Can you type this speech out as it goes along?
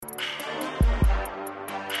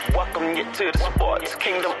Welcome you to the Sports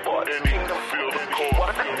Kingdom. Welcome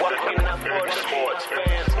you to the Sports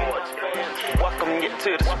Kingdom. Welcome you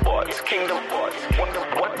to the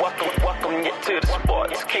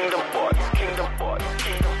Sports Kingdom.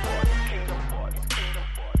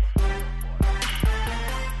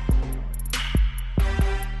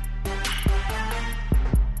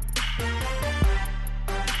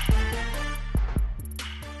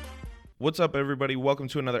 What's up, everybody? Welcome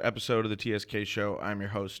to another episode of the TSK Show. I'm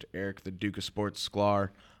your host, Eric, the Duke of Sports Sklar.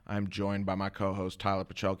 I'm joined by my co-host, Tyler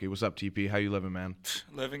Pachelke. What's up, TP? How you living, man?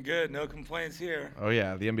 Living good. No complaints here. Oh,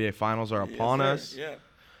 yeah. The NBA Finals are upon us. Yeah.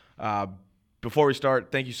 Before we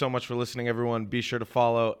start, thank you so much for listening, everyone. Be sure to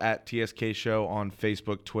follow at TSK Show on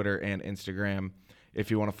Facebook, Twitter, and Instagram.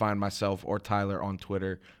 If you want to find myself or Tyler on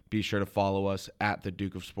Twitter, be sure to follow us at the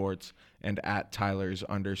Duke of Sports and at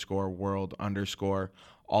Tyler's_world_.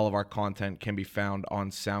 All of our content can be found on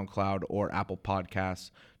SoundCloud or Apple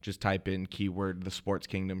Podcasts. Just type in keyword The Sports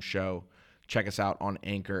Kingdom Show. Check us out on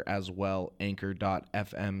Anchor as well,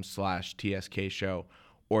 anchor.fm/TSK Show,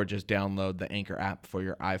 or just download the Anchor app for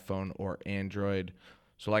your iPhone or Android.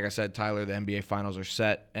 So like I said, Tyler, the NBA Finals are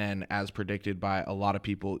set, and as predicted by a lot of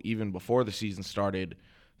people, even before the season started,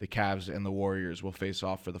 the Cavs and the Warriors will face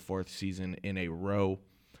off for the fourth season in a row.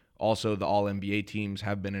 Also, the All-NBA teams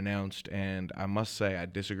have been announced, and I must say I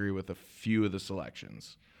disagree with a few of the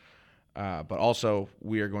selections. But also,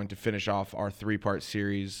 we are going to finish off our three-part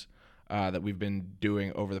series that we've been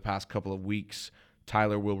doing over the past couple of weeks.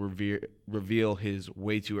 Tyler will reveal his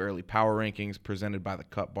way too early power rankings presented by the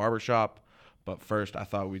Cut Barbershop. But first, I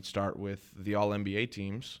thought we'd start with the All-NBA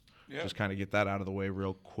teams. Yep. Just kind of get that out of the way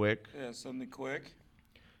real quick. Yeah, something quick.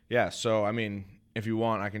 Yeah, so, I mean, if you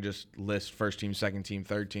want, I can just list first team, second team,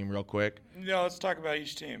 third team real quick. No, let's talk about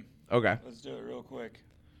each team. Okay. Let's do it real quick.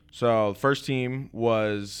 So, the first team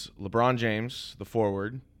was LeBron James, the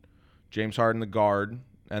forward, James Harden, the guard,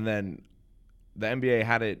 and then the NBA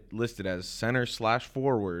had it listed as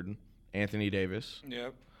center/forward, Anthony Davis.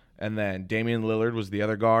 Yep. And then Damian Lillard was the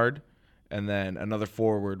other guard, and then another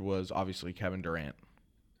forward was obviously Kevin Durant.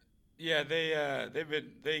 Yeah,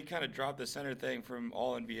 they kind of dropped the center thing from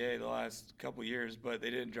All NBA the last couple years, but they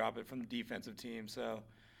didn't drop it from the defensive team. So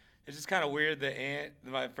it's just kind of weird that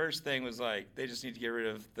my first thing was like they just need to get rid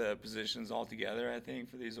of the positions altogether. I think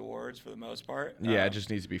for these awards for the most part. Yeah, it just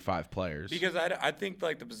needs to be 5 players. Because I think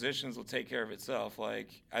like the positions will take care of itself.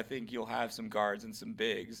 Like I think you'll have some guards and some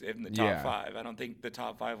bigs in the top 5. I don't think the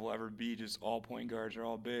top 5 will ever be just all point guards or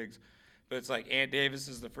all bigs. But it's like Ant Davis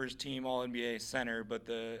is the first team All-NBA center, but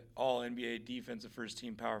the All-NBA defensive first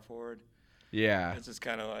team power forward. Yeah. It's just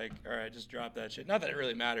kind of like, all right, just drop that shit. Not that it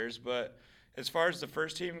really matters, but as far as the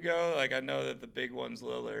first team go, like I know that the big one's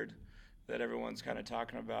Lillard that everyone's kind of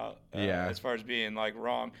talking about as far as being like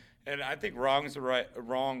wrong. And I think wrong is the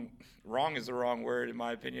wrong is the wrong word in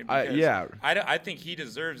my opinion. Because I think he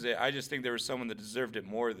deserves it. I just think there was someone that deserved it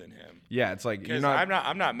more than him. Yeah, it's like I'm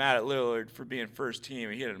not mad at Lillard for being first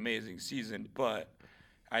team. He had an amazing season, but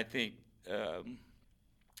I think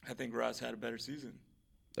Russ had a better season.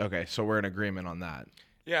 Okay, so we're in agreement on that.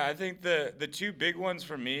 Yeah, I think the two big ones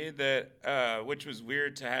for me that which was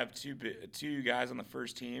weird to have two guys on the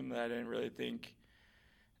first team that I didn't really think.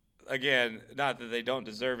 Again, not that they don't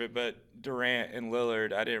deserve it, but Durant and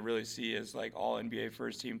Lillard, I didn't really see as like all NBA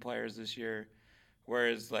first team players this year.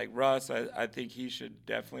 Whereas like Russ, I think he should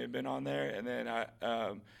definitely have been on there. And then I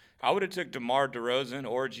would have took DeMar DeRozan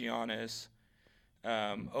or Giannis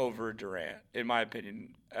over Durant, in my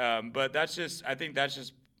opinion. But I think that's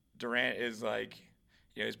just Durant is like,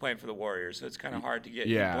 he's playing for the Warriors, so it's kind of hard to get.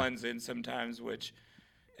 Yeah. He blends in sometimes, which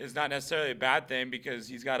is not necessarily a bad thing because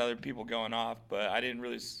he's got other people going off. But I didn't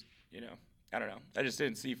really. I don't know. I just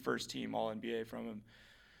didn't see first team All NBA from him,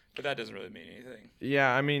 but that doesn't really mean anything.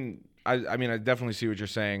 Yeah, I mean, I definitely see what you're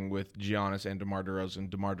saying with Giannis and DeMar DeRozan.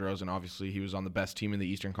 DeMar DeRozan, obviously, he was on the best team in the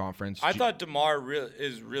Eastern Conference. I thought DeMar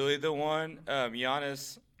is really the one.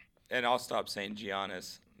 Giannis, and I'll stop saying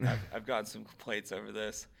Giannis. I've gotten some complaints over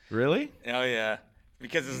this. Really? Oh yeah,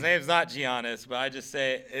 because his name's not Giannis, but I just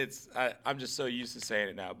say I'm just so used to saying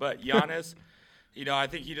it now. But Giannis. I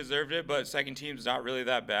think he deserved it, but second team's not really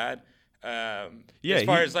that bad. As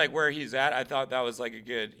far as like where he's at, I thought that was like a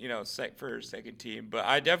good, for second team. But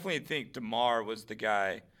I definitely think DeMar was the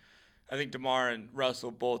guy. I think DeMar and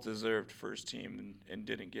Russell both deserved first team and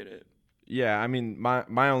didn't get it. Yeah, I mean,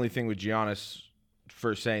 my only thing with Giannis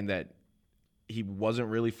for saying that he wasn't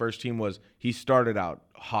really first team was he started out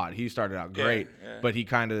hot. He started out great, but he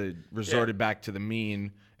kind of resorted back to the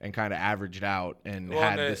mean and kind of averaged out and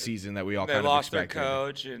had the season that we all kind of expected. They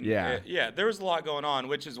lost their coach. And there was a lot going on,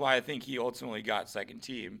 which is why I think he ultimately got second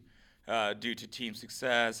team due to team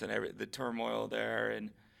success and the turmoil there,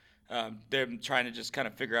 and they're trying to just kind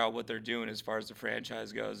of figure out what they're doing as far as the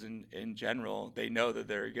franchise goes. In general, they know that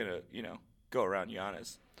they're gonna go around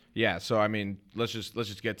Giannis. Yeah, so I mean, let's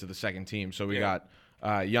just get to the second team. So we got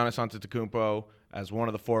Giannis Antetokounmpo as one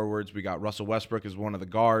of the forwards. We got Russell Westbrook as one of the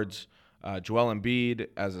guards. Joel Embiid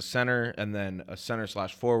as a center, and then a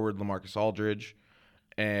center/forward, LaMarcus Aldridge,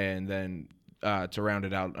 and then to round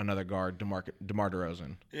it out, another guard, DeMar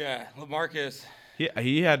DeRozan. Yeah, LaMarcus.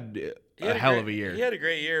 He had a hell of a year. He had a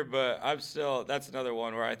great year, but that's another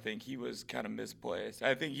one where I think he was kind of misplaced.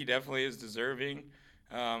 I think he definitely is deserving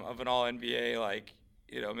of an All-NBA,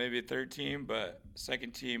 maybe a third team, but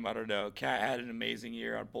second team, I don't know. Cat had an amazing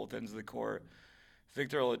year on both ends of the court.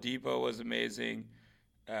 Victor Oladipo was amazing.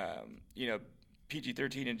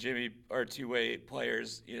 PG-13 and Jimmy are two-way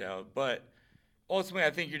players, but ultimately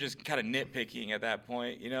I think you're just kind of nitpicking at that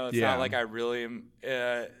point. It's not like I really am.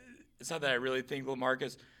 It's not that I really think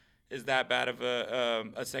LaMarcus is that bad of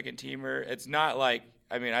a second teamer. It's not like,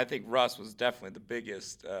 I think Russ was definitely the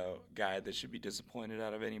biggest guy that should be disappointed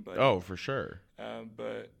out of anybody. Oh, for sure.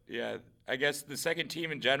 But yeah, I guess the second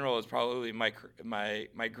team in general is probably my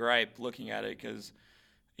gripe looking at it, because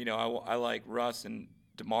I like Russ and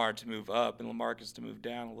DeMar to move up and LaMarcus to move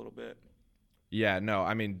down a little bit. Yeah, no,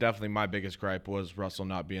 definitely my biggest gripe was Russell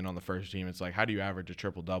not being on the first team. It's like, how do you average a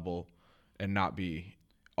triple-double and not be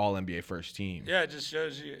All-NBA first team? Yeah, it just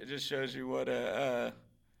shows you what a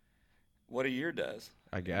year does.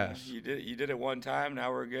 I guess. You did it one time,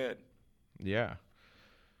 now we're good. Yeah.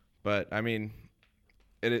 But pretty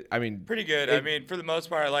good. For the most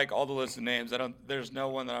part, I like all the list of names. There's no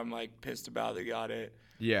one that I'm pissed about that got it.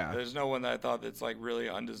 Yeah. There's no one that I thought that's really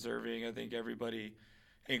undeserving. I think everybody,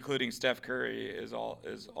 including Steph Curry, is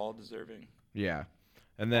all deserving. Yeah.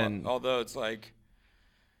 And then although it's I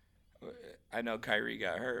know Kyrie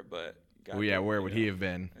got hurt, but where would he have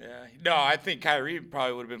been? Yeah. No, I think Kyrie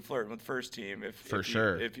probably would have been flirting with first team if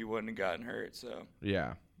he wouldn't have gotten hurt. So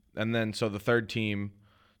yeah. And then so the third team,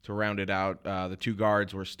 to round it out, the two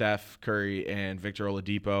guards were Steph Curry and Victor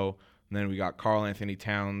Oladipo. And then we got Karl Anthony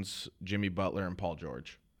Towns, Jimmy Butler, and Paul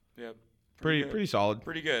George. Yep. Pretty solid.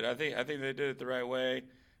 Pretty good. I think they did it the right way.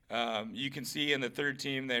 You can see in the third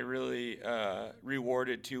team they really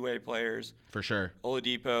rewarded two-way players. For sure.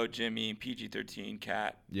 Oladipo, Jimmy, PG-13,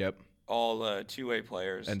 Cat. Yep. All two-way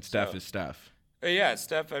players. And Steph is Steph. Yeah,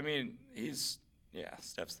 Steph,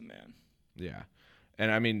 Steph's the man. Yeah.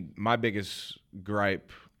 And my biggest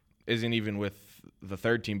gripe isn't even with the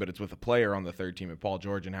third team, but it's with a player on the third team, at Paul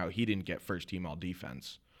George, and how he didn't get first team all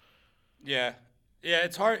defense. Yeah. Yeah,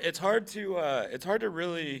 it's hard to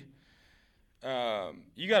really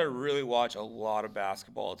you got to really watch a lot of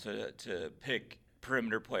basketball to pick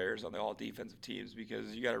perimeter players on the all defensive teams,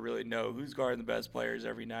 because you got to really know who's guarding the best players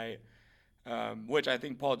every night. Which I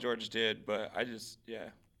think Paul George did, but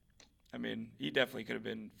he definitely could have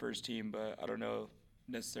been first team, but I don't know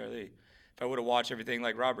necessarily if I would have watched everything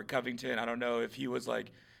like Robert Covington. I don't know if he was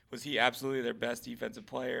he absolutely their best defensive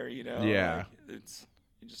player, Yeah. You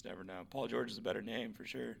just never know. Paul George is a better name for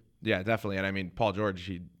sure. Yeah, definitely. And Paul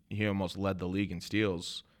George, he almost led the league in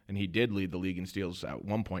steals, and he did lead the league in steals at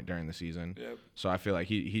one point during the season. Yep. So I feel like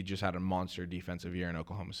he just had a monster defensive year in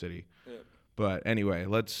Oklahoma City. Yep. But anyway,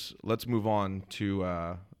 let's move on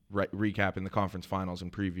to recapping the conference finals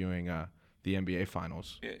and previewing the NBA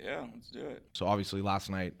finals. Yeah, let's do it. So obviously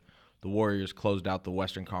last night, the Warriors closed out the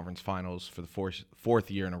Western Conference Finals for the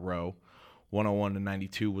fourth year in a row.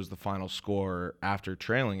 101-92 was the final score after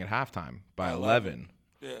trailing at halftime by 11.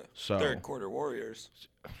 Yeah. So third quarter Warriors.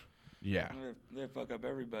 Yeah. They fuck up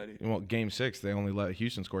everybody. Well, Game 6, they only let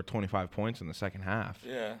Houston score 25 points in the second half.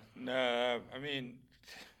 Yeah. No,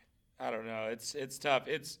 I don't know. It's tough.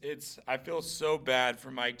 I feel so bad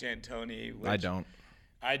for Mike D'Antoni. I don't.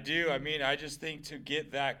 I do. I just think to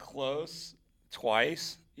get that close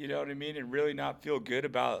twice, you know what I mean, and really not feel good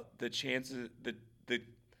about the chances,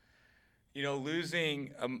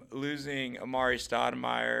 losing Amari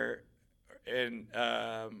Stoudemire and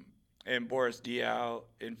Boris Diaw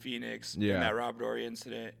in Phoenix in that Robert Horry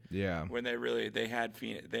incident. Yeah. When they had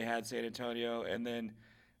San Antonio, and then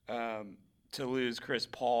to lose Chris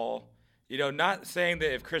Paul. Not saying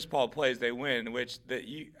that if Chris Paul plays they win,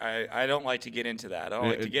 I don't like to get into that. I don't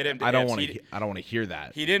like to get into. I don't want to hear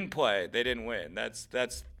that. He didn't play. They didn't win.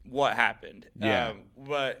 That's what happened. Yeah.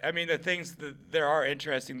 But there are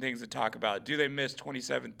interesting things to talk about. Do they miss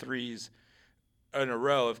 27 threes in a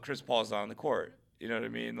row if Chris Paul's not on the court? You know what I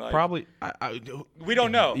mean? Probably. We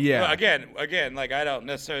don't know. Yeah. But again, I don't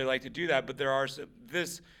necessarily like to do that, but there are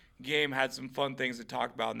this game had some fun things to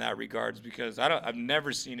talk about in that regards, because I've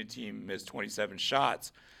never seen a team miss 27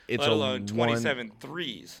 shots it's let alone a 27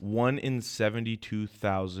 threes. 1 in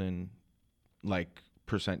 72,000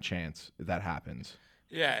 percent chance that happens.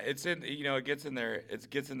 Yeah, it's in it gets in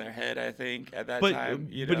their head, I think, at that But time.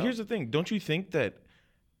 but here's the thing, don't you think that?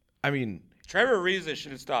 I mean, Trevor Ariza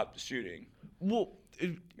should have stopped shooting. well,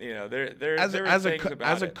 There as were as things a about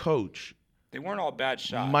as a it. coach, They weren't all bad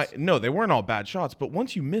shots. no, they weren't all bad shots. But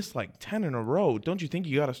once you miss 10 in a row, don't you think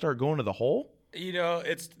you got to start going to the hole?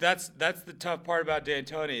 That's the tough part about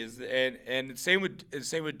D'Antoni is and same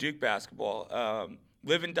with Duke basketball.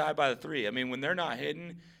 Live and die by the three. I mean, when they're not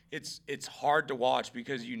hitting, it's hard to watch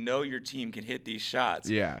because your team can hit these shots.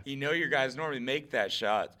 Yeah. Your guys normally make that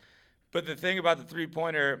shot. But the thing about the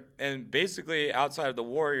three-pointer, and basically outside of the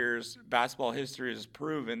Warriors, basketball history has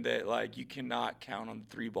proven that you cannot count on the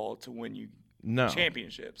three ball to win you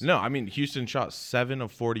championships. No, I mean Houston shot 7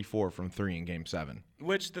 of 44 from 3 in Game 7.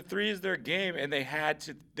 Which the three is their game, and they had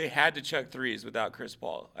to chuck threes without Chris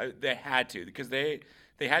Paul. They had to because they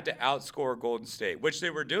had to outscore Golden State, which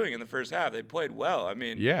they were doing in the first half. They played well. I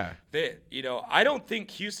mean, Yeah. I don't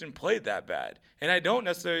think Houston played that bad, and I don't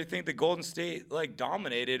necessarily think that Golden State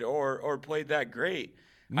dominated or played that great.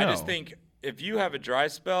 I just No. think if you have a dry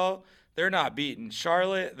spell, they're not beating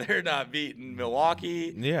Charlotte, they're not beating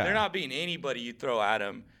Milwaukee, Yeah. they're not beating anybody you throw at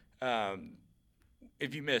them.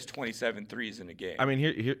 If you miss 27 threes in a game. I mean,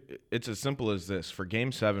 here it's as simple as this. For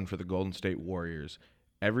Game 7 for the Golden State Warriors,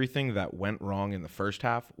 everything that went wrong in the first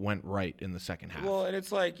half went right in the second half. Well, and it's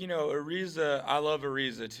Ariza. I love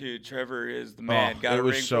Ariza too. Trevor is the man. Oh, Got it a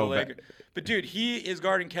was ring so for the bad. Lakers. But dude, he is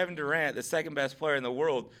guarding Kevin Durant, the second best player in the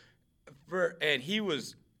world, and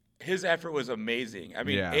his effort was amazing. I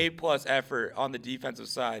mean, Yeah. A+ effort on the defensive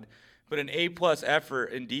side, but an A+ effort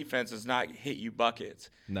in defense does not hit you buckets.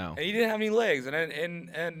 No. And he didn't have any legs. I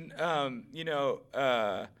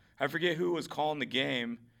forget who was calling the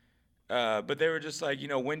game. But they were just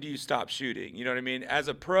when do you stop shooting? You know what I mean? As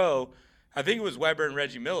a pro, I think it was Weber and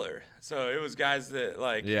Reggie Miller. So it was guys that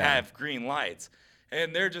have green lights.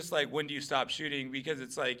 And they're just when do you stop shooting? Because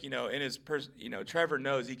it's in his Trevor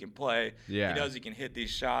knows he can play. Yeah. He knows he can hit these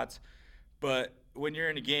shots. But when you're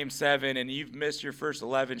in a Game 7 and you've missed your first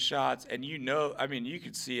 11 shots and you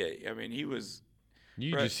could see it. I mean, You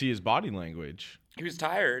just see his body language. he was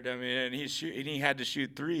tired. I mean, and he had to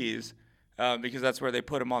shoot threes. Because that's where they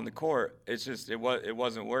put him on the court. It's just it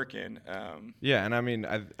wasn't working. Yeah, and I mean,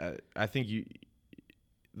 I think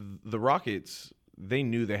the Rockets, they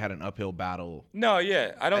knew they had an uphill battle. No,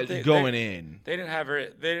 yeah, I don't think going in. They didn't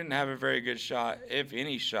have a very good shot, if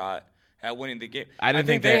any shot, at winning the game. I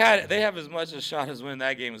think they have as much a shot as winning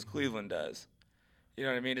that game as Cleveland does. You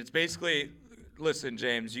know what I mean? It's basically, listen,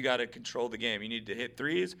 James, you got to control the game. You need to hit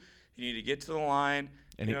threes. You need to get to the line.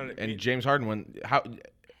 And James Harden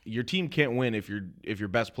your team can't win if your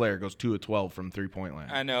best player goes 2 of 12 from 3-point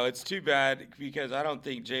land. I know it's too bad because I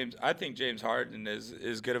think James Harden is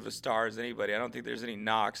as good of a star as anybody. I don't think there's any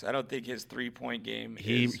knocks. I don't think his 3-point game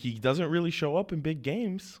he doesn't really show up in big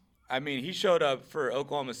games. I mean, he showed up for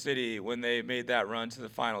Oklahoma City when they made that run to the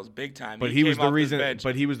finals big time. But he was came the off reason bench,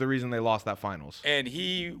 but he was the reason they lost that finals. and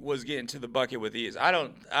he was getting to the bucket with ease.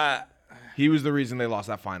 He was the reason they lost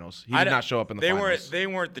that finals. He did not show up in the finals. They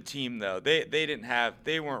weren't the team though.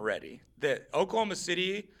 They weren't ready. That Oklahoma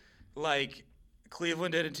City, like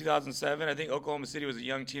Cleveland did in 2007. I think Oklahoma City was a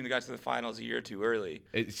young team that got to the finals a year or two early.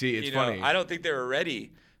 It's funny. I don't think they were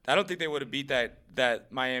ready. I don't think they would have beat that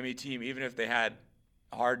Miami team even if they had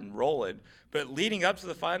Harden rolling. But leading up to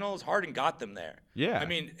the finals, Harden got them there. Yeah. I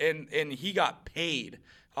mean, and he got paid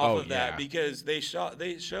off of that yeah. because they showed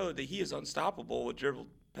that he is unstoppable with dribble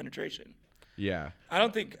penetration. Yeah. I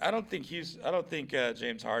don't think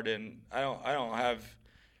James Harden. I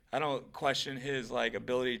don't question his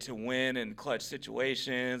ability to win in clutch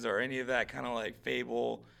situations or any of that kind of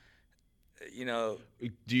fable, Do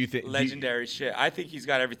you think legendary shit. I think he's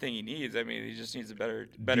got everything he needs. I mean, he just needs a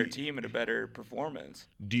better team and a better performance.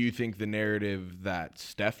 Do you think the narrative that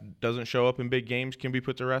Steph doesn't show up in big games can be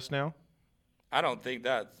put to rest now? I don't think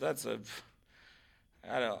that's a.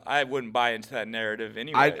 I wouldn't buy into that narrative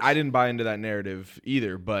anyway. I didn't buy into that narrative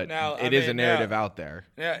either, but it is a narrative out there.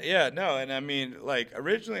 No, and I mean,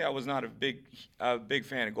 originally I was not a big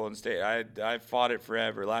fan of Golden State. I fought it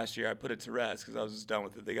forever. Last year I put it to rest because I was just done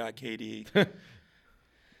with it. They got KD.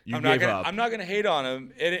 You gave up. I'm not gonna hate on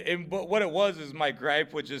him. But what it was is my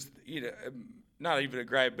gripe would just not even a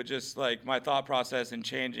gripe, but just my thought process and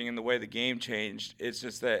changing and the way the game changed. It's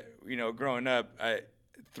just that growing up,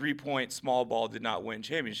 3-point small ball did not win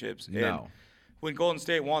championships. No. And when Golden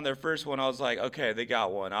State won their first one, I was like, okay, they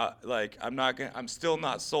got one. I'm still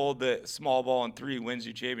not sold that small ball and 3 wins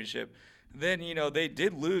you championship. then, they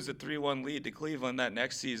did lose a 3-1 lead to Cleveland that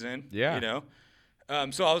next season. Yeah.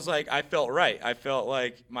 So I was like, I felt right. I felt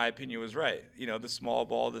like my opinion was right. The small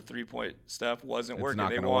ball, the 3-point stuff wasn't It's working. not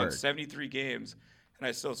They gonna won work. 73 games, and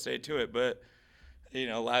I still stayed to it. But,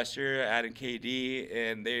 last year adding KD,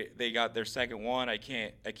 and they got their second one. I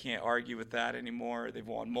can't argue with that anymore. They've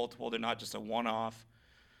won multiple. They're not just a one-off.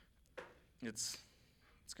 It's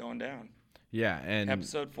going down. Yeah, and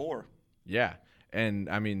Episode 4. yeah, and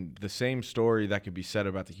I mean the same story that could be said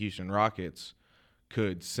about the Houston Rockets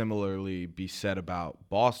could similarly be said about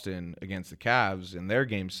Boston against the Cavs in their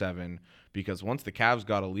Game 7, because once the Cavs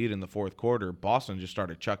got a lead in the fourth quarter, Boston just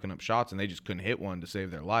started chucking up shots, and they just couldn't hit one to save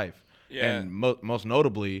their life. Yeah. And most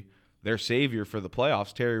notably, their savior for the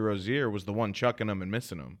playoffs, Terry Rozier, was the one chucking them and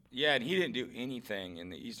missing them. Yeah, and he didn't do anything in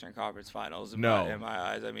the Eastern Conference Finals in No. my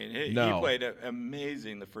eyes. I mean, he No. played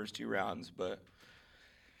amazing the first 2 rounds, but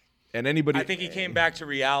And anybody, I think he came back to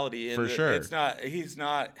reality. And For sure. He's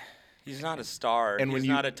not a star. And when he's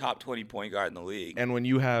you- not a top 20 point guard in the league. And when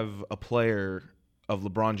you have a player of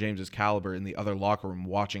LeBron James's caliber in the other locker room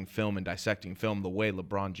watching film and dissecting film the way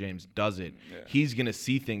LeBron James does it, he's going to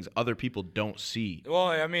see things other people don't see. Well,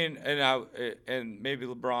 I mean, and maybe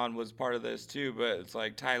LeBron was part of this too, but it's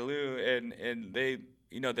like Ty Lue and they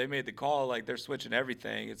they made the call, like they're switching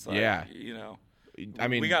everything. It's like Yeah. I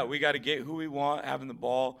mean, we got to get who we want having the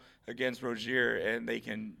ball against Rozier, and they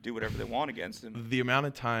can do whatever they want against him. the amount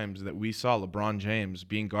of times that we saw LeBron James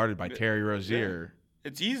being guarded by Terry Rozier.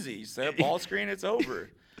 It's easy. Set a ball screen, it's over.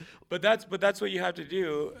 But that's what you have to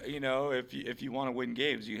do. If you want to win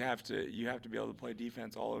games, you have to be able to play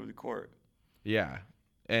defense all over the court. Yeah.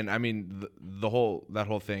 And I mean that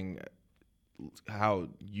whole thing, how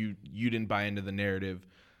you didn't buy into the narrative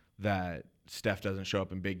that Steph doesn't show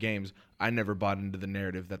up in big games. I never bought into the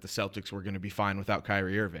narrative that the Celtics were going to be fine without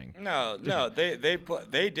Kyrie Irving. No,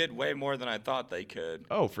 they did way more than I thought they could.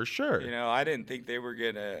 Oh, for sure. I didn't think they were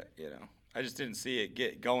gonna. I just didn't see it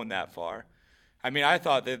get going that far. I mean, I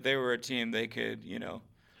thought that they were a team they could,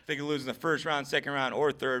 they could lose in the first round, second round,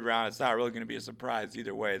 or third round. It's not really going to be a surprise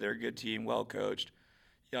either way. They're a good team, well coached,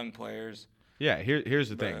 young players. Yeah, here's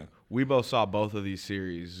the thing. We both saw both of these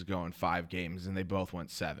series going 5 games, and they both went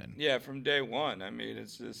 7. Yeah, from day one. I mean,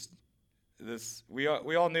 it's just this. We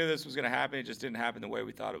all knew this was going to happen. It just didn't happen the way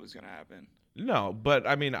we thought it was going to happen. No, but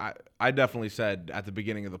I mean, I definitely said at the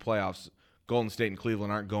beginning of the playoffs, Golden State and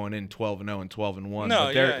Cleveland aren't going in 12-0 and 12-1.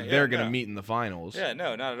 No, but they're going to no. meet in the finals. Yeah,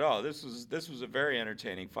 no, not at all. This was a very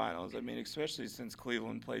entertaining finals. I mean, especially since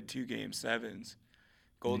Cleveland played 2 Game 7s.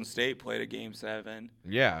 Golden State played a Game 7.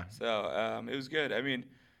 Yeah. So it was good. I mean,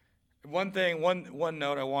 one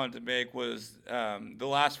note I wanted to make was the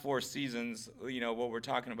last 4 seasons, what we're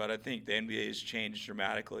talking about, I think the NBA has changed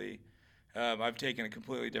dramatically. I've taken a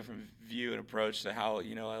completely different view and approach to how,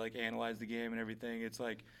 I like analyze the game and everything. It's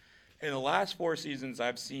like in the last 4 seasons,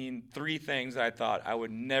 I've seen 3 things that I thought I would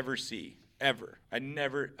never see, ever. I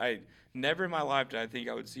never in my life did I think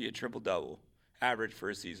I would see a triple-double average for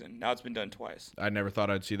a season. Now it's been done twice. I never thought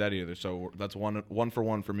I'd see that either. So that's one for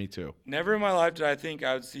one for me too. Never in my life did I think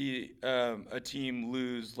I would see a team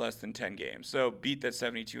lose less than 10 games. So beat that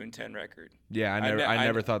 72-10 record. Yeah, I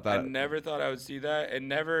never thought that. I never thought I would see that, and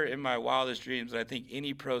never in my wildest dreams did I think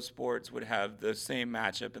any pro sports would have the same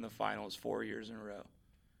matchup in the finals 4 years in a row.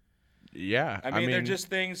 Yeah, I mean, they're just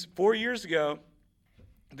things. 4 years ago,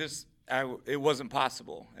 it wasn't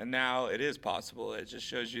possible, and now it is possible. It just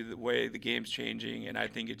shows you the way the game's changing, and I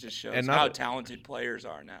think it just shows how talented players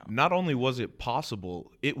are now. Not only was it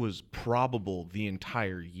possible, it was probable the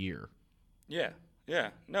entire year. Yeah,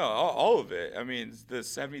 no, all of it. I mean, the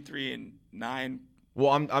 73-9.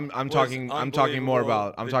 Well, I'm talking more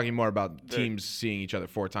about the teams seeing each other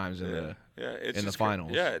 4 times in the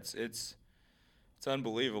finals. Yeah, it's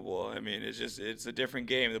unbelievable. I mean, it's a different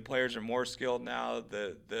game. The players are more skilled now.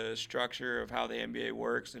 The structure of how the NBA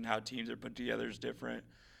works and how teams are put together is different.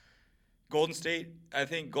 Golden State,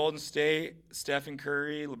 Stephen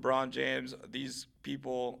Curry, LeBron James, these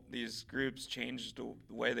groups changed the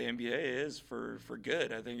way the NBA is for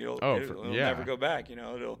good. I think it'll never go back.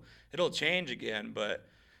 It'll change again, but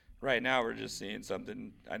right now we're just seeing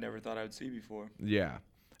something I never thought I would see before. Yeah.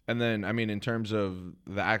 And then, I mean, in terms of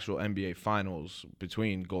the actual NBA finals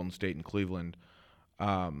between Golden State and Cleveland,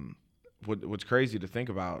 what's crazy to think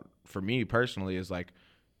about for me personally is like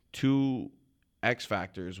 2 X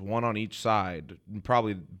factors, one on each side,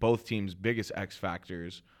 probably both teams' biggest X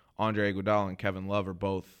factors. Andre Iguodala and Kevin Love are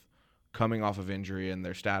both coming off of injury, and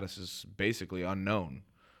their status is basically unknown.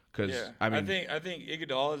 I think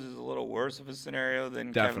Iguodala's is a little worse of a scenario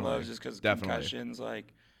than Kevin Love's, just because of concussions.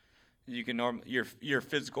 Like, you can your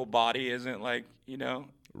physical body isn't like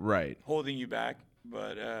Right. holding you back.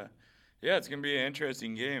 But yeah, it's gonna be an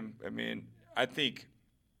interesting game. I mean, I think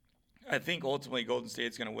ultimately Golden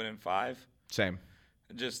State's gonna win in 5. Same.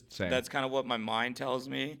 Same. That's kind of what my mind tells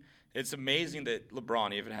me. It's amazing that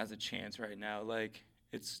LeBron even has a chance right now. Like,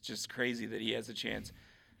 it's just crazy that he has a chance.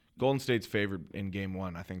 Golden State's favored in game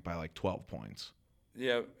 1, I think, by like 12 points.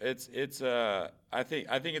 Yeah, I think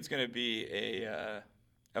it's going to be a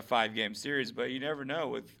 5-game series, but you never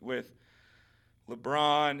know with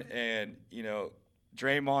LeBron and,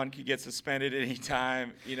 Draymond could get suspended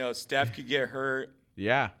anytime. Steph could get hurt.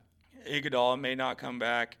 Yeah. Iguodala may not come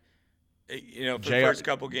back. For the first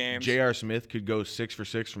couple games. J.R. Smith could go 6 for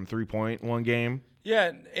 6 from 3-point one game.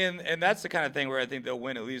 Yeah, and that's the kind of thing where I think they'll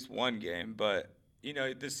win at least one game, but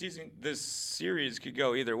this series could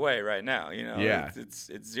go either way right now. Yeah. It's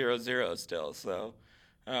 0-0 still, so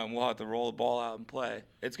we'll have to roll the ball out and play.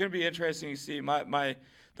 It's going to be interesting to see.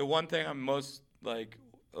 The one thing I'm most like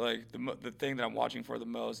the thing that I'm watching for the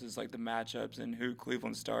most is like the matchups and who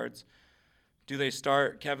Cleveland starts. Do they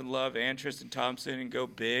start Kevin Love and Tristan Thompson and go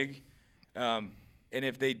big? And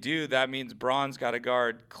if they do, that means Bron's got to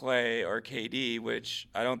guard Clay or KD, which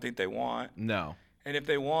I don't think they want. No. And if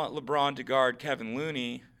they want LeBron to guard Kevin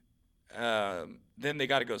Looney, then they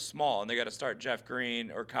got to go small, and they got to start Jeff Green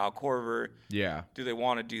or Kyle Korver. Yeah. Do they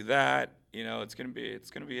want to do that? It's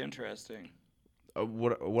gonna be interesting.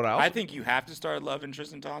 What else? I think you have to start Love and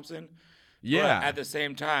Tristan Thompson. Yeah. But at the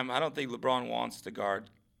same time, I don't think LeBron wants to guard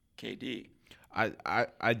KD.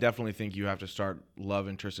 I definitely think you have to start Love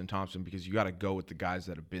and Tristan Thompson because you got to go with the guys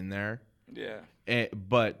that have been there. Yeah.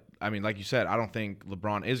 But I mean, like you said, I don't think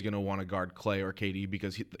LeBron is going to want to guard Clay or KD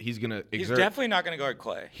because he's going to exert. He's definitely not going to guard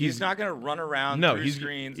Clay. He's not going to run around through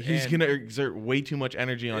screens. He's going to exert way too much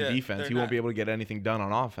energy on defense. He won't be able to get anything done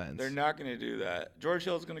on offense. They're not going to do that. George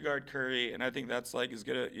Hill's going to guard Curry, and I think that's is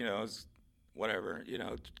going to, is whatever.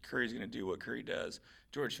 Curry's going to do what Curry does.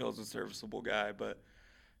 George Hill's a serviceable guy, but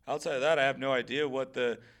outside of that, I have no idea what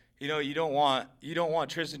you don't want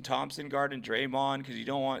Tristan Thompson guarding Draymond because you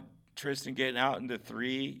don't want Tristan getting out into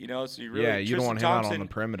 3, so you really you don't want him out on the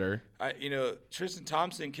perimeter. Tristan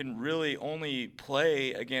Thompson can really only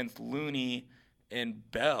play against Looney and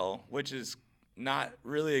Bell, which is not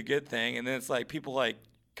really a good thing. And then it's like people like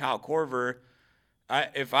Kyle Korver.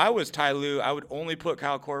 If I was Ty Lue, I would only put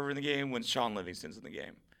Kyle Korver in the game when Sean Livingston's in the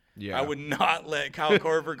game. Yeah. I would not let Kyle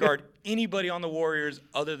Korver guard anybody on the Warriors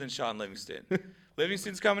other than Sean Livingston.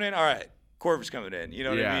 Livingston's coming in, all right. Korver's coming in. You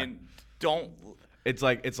know what I mean? Don't. It's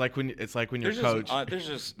like when your coach. There's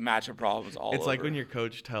just matchup problems all over. It's like when your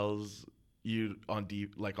coach tells you on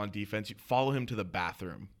defense, you follow him to the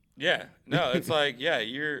bathroom. Yeah. No, it's like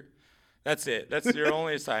that's it. That's your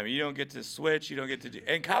only assignment. You don't get to switch. You don't get to do.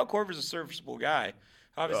 And Kyle Korver's a serviceable guy.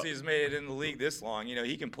 Obviously, he's made it in the league this long.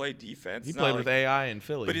 He can play defense. He played with AI in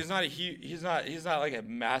Philly. But he's not like a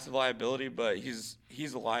massive liability. But he's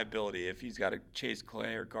a liability if he's got to chase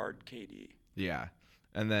Clay or guard KD. Yeah,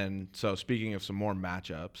 and then so speaking of some more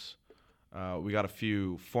matchups, we got a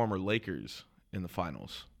few former Lakers in the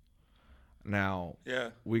finals. Now,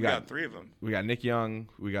 we got 3 of them. We got Nick Young,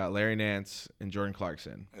 we got Larry Nance, and Jordan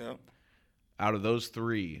Clarkson. Yep. Out of those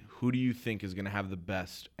 3, who do you think is going to have the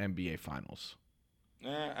best NBA finals?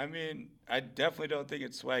 I mean, I definitely don't think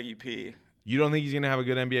it's Swaggy P. You don't think he's going to have a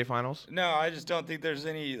good NBA finals? No, I just don't think there's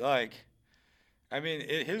any,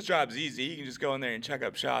 his job's easy. He can just go in there and check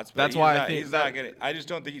up shots. But That's why I think he's not going to – I just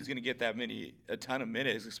don't think he's going to get a ton of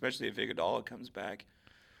minutes, especially if Iguodala comes back.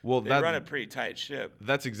 Well, they run a pretty tight ship.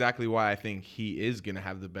 That's exactly why I think he is going to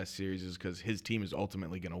have the best series is because his team is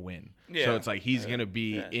ultimately going to win. Yeah. So it's like he's going to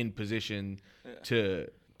be in position to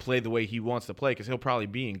 – play the way he wants to play because he'll probably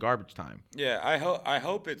be in garbage time. Yeah, I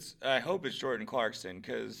hope it's Jordan Clarkson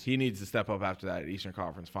because he needs to step up after that Eastern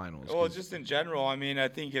Conference Finals. Well, just in general, I mean, I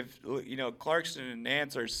think if Clarkson and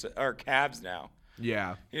Nance are Cavs now.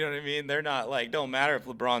 Yeah, you know what I mean. They're not don't matter if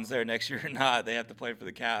LeBron's there next year or not. They have to play for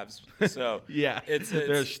the Cavs. So yeah,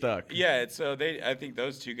 they're stuck. Yeah, so I think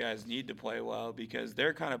those 2 guys need to play well because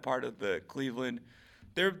they're kind of part of the Cleveland.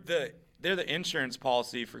 They're the insurance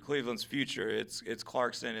policy for Cleveland's future. It's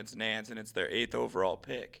Clarkson, it's Nance, and it's their 8th overall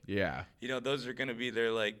pick. Yeah. Those are going to be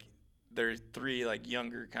their 3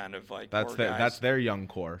 younger kind of that's their young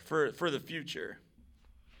core for the future.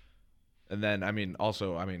 And then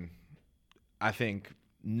I think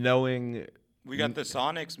knowing we got the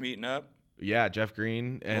Sonics meeting up. Yeah, Jeff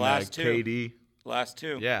Green and KD. Last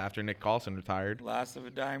 2. Yeah, after Nick Collison retired. Last of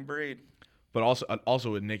a dying breed. But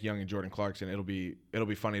also with Nick Young and Jordan Clarkson, it'll be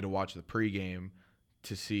funny to watch the pregame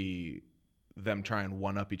to see them try and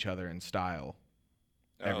one up each other in style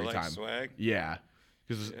every time. Swag? Yeah,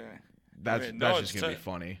 because that's just gonna be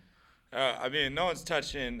funny. I mean, no one's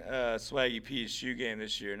touching Swaggy P's shoe game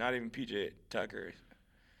this year. Not even PJ Tucker.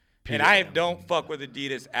 And I don't fuck with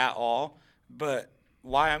Adidas at all. But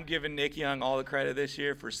why I'm giving Nick Young all the credit this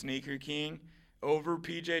year for Sneaker King over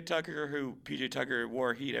PJ Tucker, who PJ Tucker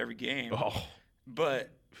wore heat every game. Oh. But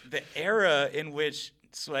the era in which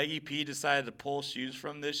Swaggy P decided to pull shoes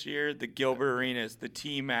from this year, the Gilbert Arenas, the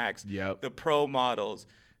T-Max, the Pro Models,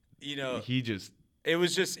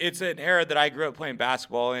 it's an era that I grew up playing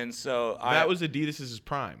basketball in. So that was Adidas's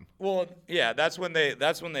prime. Well, yeah, that's when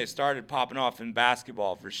they started popping off in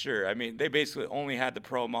basketball for sure. I mean, they basically only had the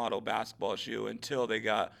Pro Model basketball shoe until they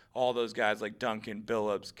got all those guys like Duncan,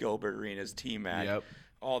 Billups, Gilbert Arenas, T-Mac. Yep.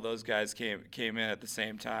 All those guys came in at the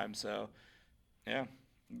same time. So, yeah,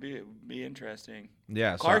 be interesting.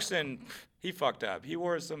 Yeah, Clarkson, he fucked up. He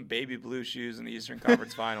wore some baby blue shoes in the Eastern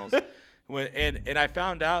Conference Finals, and I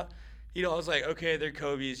found out. I was like, okay, they're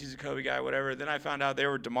Kobe's. He's a Kobe guy, whatever. Then I found out they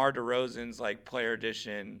were DeMar DeRozan's like player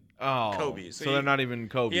edition Kobe's. So they're not even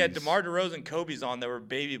Kobe's. He had DeMar DeRozan Kobe's on that were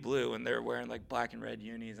baby blue, and they're wearing like black and red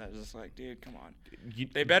unis. I was just like, dude, come on.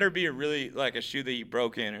 They better be a shoe that you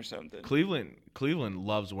broke in or something. Cleveland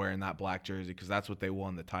loves wearing that black jersey because that's what they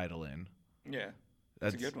won the title in. Yeah,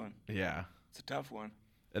 that's a good one. Yeah. It's a tough one.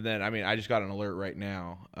 And then, I just got an alert right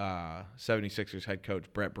now. 76ers head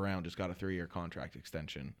coach Brett Brown just got a 3-year contract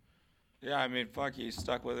extension. Yeah, I mean, fuck, he's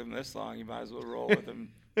stuck with him this long. You might as well roll with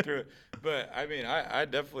him through it. But, I mean, I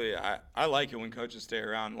definitely I like it when coaches stay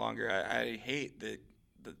around longer. I hate the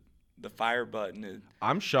fire button.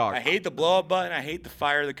 I'm shocked. I hate the blow-up button. I hate the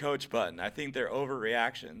fire the coach button. I think they're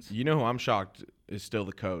overreactions. You know who I'm shocked is still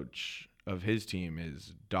the coach of his team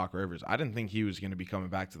is Doc Rivers. I didn't think he was going to be coming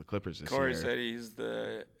back to the Clippers this year. Corey said he's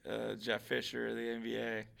the Jeff Fisher of the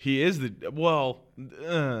NBA. He is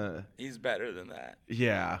he's better than that.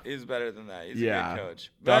 Yeah. He's better than that. He's a good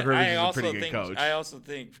coach. Doc Rivers is a pretty good coach. I also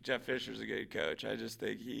think Jeff Fisher's a good coach. I just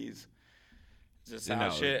think he's just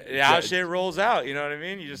how shit rolls out. You know what I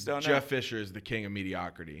mean? You just don't know. Jeff Fisher is the king of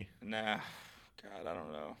mediocrity. Nah. God, I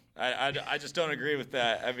don't know. I just don't agree with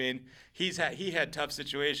that. I mean, he had tough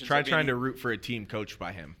situations. Trying to root for a team coached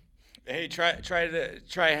by him. Hey, try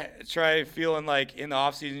feeling like in the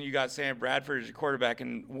offseason you got Sam Bradford as your quarterback,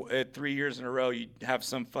 and 3 years in a row you have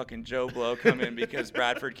some fucking Joe Blow come in because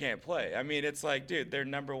Bradford can't play. I mean, it's like, dude, their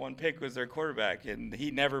number one pick was their quarterback, and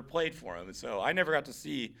he never played for him. So I never got to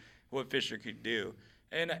see what Fisher could do.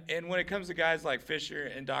 And when it comes to guys like Fisher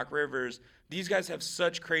and Doc Rivers, these guys have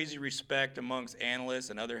such crazy respect amongst analysts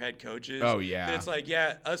and other head coaches. Oh, yeah. That it's like,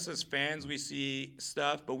 yeah, us as fans, we see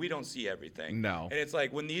stuff, but we don't see everything. No. And it's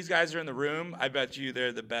like when these guys are in the room, I bet you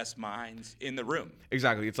they're the best minds in the room.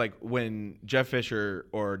 Exactly. It's like when Jeff Fisher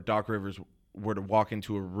or Doc Rivers were to walk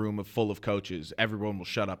into a room full of coaches, everyone will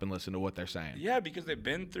shut up and listen to what they're saying. Yeah, because they've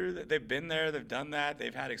been through that. They've been there. They've done that.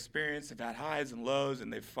 They've had experience. They've had highs and lows,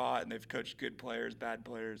 and they've fought, and they've coached good players, bad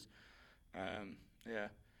players. Yeah.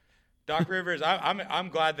 Doc Rivers, I'm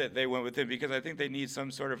glad that they went with him because I think they need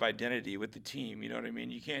some sort of identity with the team. You know what I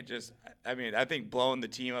mean? You can't just – I think blowing the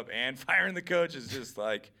team up and firing the coach is just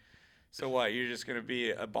like, so what, you're just going to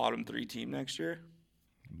be a bottom 3 team next year?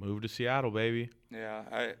 Move to Seattle, baby. Yeah,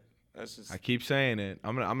 I keep saying it.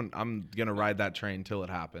 I'm gonna ride that train till it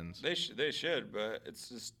happens. They should, but it's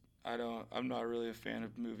just I'm not really a fan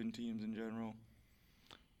of moving teams in general.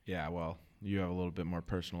 Yeah, well, you have a little bit more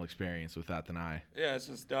personal experience with that than I. Yeah, it's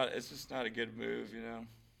just not a good move, you know.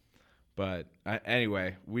 But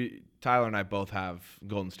anyway, Tyler and I both have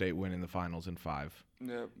Golden State winning the finals in 5.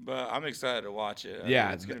 Yeah, but I'm excited to watch it.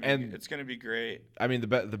 It's gonna be great. I mean, the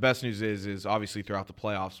best news is obviously throughout the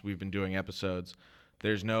playoffs we've been doing episodes.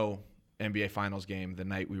 There's no NBA Finals game the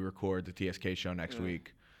night we record the TSK show next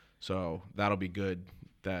week, so that'll be good.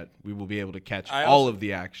 That we will be able to catch all of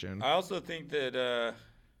the action. I also think that.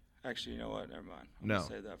 Actually, you know what? Never mind. I'm gonna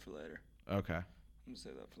save that for later. Okay. I'm gonna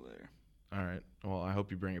save that for later. All right. Well, I hope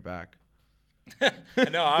you bring it back.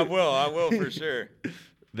 No, I will. I will for sure.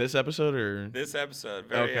 This episode or? This episode.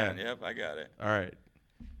 Very end. Yep, I got it. All right.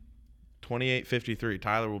 28:53.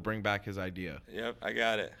 Tyler will bring back his idea. Yep, I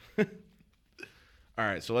got it. All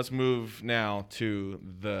right, so let's move now to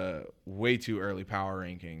the way too early power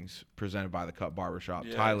rankings presented by the Cut Barbershop.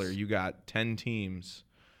 Yes. Tyler, you got 10 teams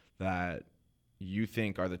that you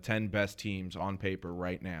think are the 10 best teams on paper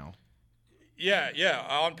right now. Yeah.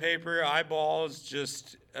 On paper, eyeballs,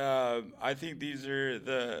 just I think these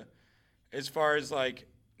are as far as like,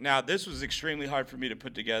 now this was extremely hard for me to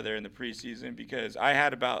put together in the preseason because I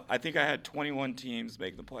had 21 teams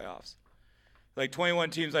make the playoffs. Like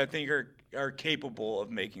 21 teams I think are capable of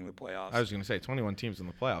making the playoffs. I was going to say 21 teams in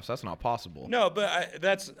the playoffs. That's not possible. No, but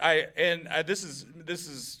this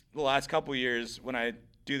is the last couple years when I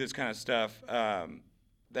do this kind of stuff.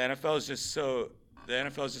 The NFL is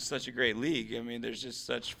just such a great league. I mean, there's just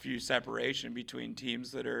such few separation between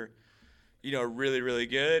teams that are, really, really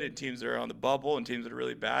good and teams that are on the bubble and teams that are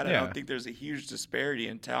really bad. Yeah. I don't think there's a huge disparity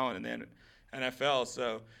in talent in the NFL.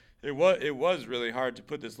 So it was really hard to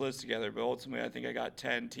put this list together. But ultimately, I think I got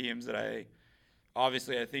 10 teams that I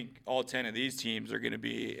think all 10 of these teams are going to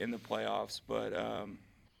be in the playoffs. But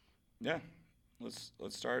yeah, let's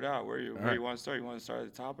start out. Where you want to start? You want to start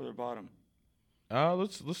at the top or the bottom?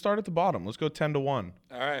 Let's start at the bottom. Let's go 10-1.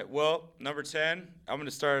 All right. Well, number 10, I'm going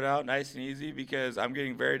to start it out nice and easy because I'm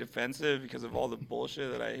getting very defensive because of all the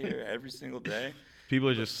bullshit that I hear every single day. People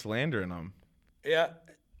are just slandering them. Yeah.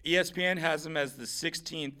 ESPN has them as the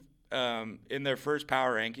 16th in their first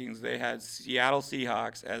power rankings. They had Seattle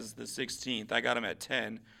Seahawks as the 16th. I got them at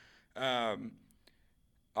 10. I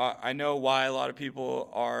know why a lot of people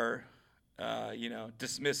are,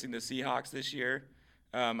 dismissing the Seahawks this year.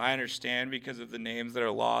 I understand because of the names that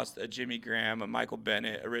are lost, a Jimmy Graham, a Michael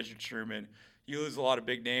Bennett, a Richard Sherman. You lose a lot of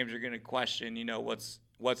big names, you're going to question,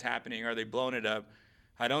 what's happening. Are they blowing it up?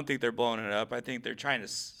 I don't think they're blowing it up. I think they're trying to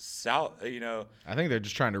I think they're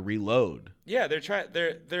just trying to reload. Yeah, they're trying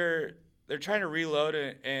to reload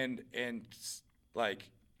and like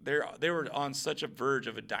they were on such a verge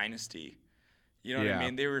of a dynasty. You know what I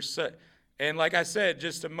mean? They were and like I said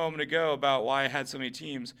just a moment ago about why I had so many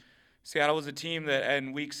teams. Seattle was a team that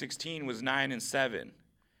in week 16 was 9-7.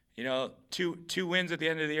 Two wins at the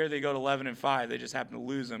end of the year. They go to 11-5. They just happen to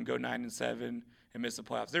lose them, go 9-7, and miss the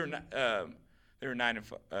playoffs. They were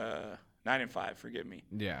 9-5. Forgive me.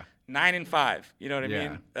 Yeah. 9-5. You know what I Yeah.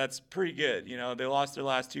 mean? That's pretty good. They lost their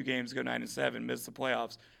last 2 games, go 9-7, missed the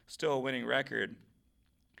playoffs. Still a winning record,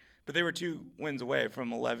 but they were 2 wins away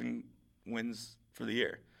from 11 wins for the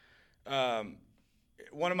year.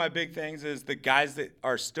 One of my big things is the guys that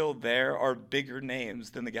are still there are bigger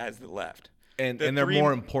names than the guys that left. And they're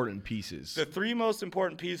more important pieces. The 3 most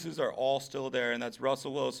important pieces are all still there, and that's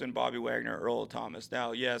Russell Wilson, Bobby Wagner, Earl Thomas.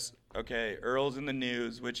 Now, yes, okay, Earl's in the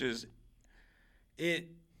news, which is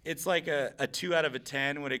it's like a 2 out of a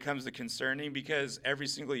 10 when it comes to concerning because every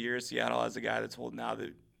single year Seattle has a guy that's holding out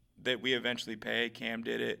that we eventually pay. Cam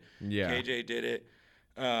did it. Yeah. KJ did it.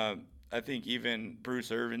 I think even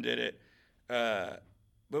Bruce Irvin did it.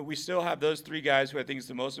 But we still have those 3 guys who I think is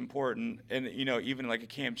the most important, and even like a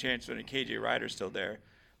Cam Chancellor and a KJ Ryder still there.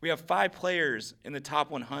 We have 5 players in the top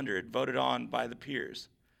 100 voted on by the peers.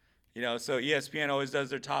 So ESPN always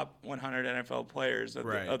does their top 100 NFL players of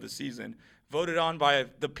the season, voted on by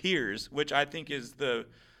the peers, which I think is the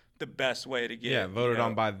best way to get. Yeah, voted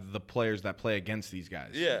on by the players that play against these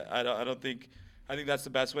guys. Yeah, I think that's the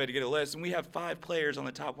best way to get a list, and we have 5 players on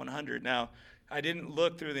the top 100 now. I didn't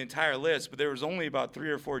look through the entire list, but there was only about 3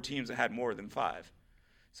 or 4 teams that had more than 5.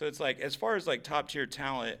 So it's like, as far as like top tier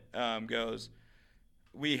talent goes,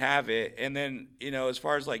 we have it. And then, as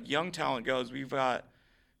far as like young talent goes, we've got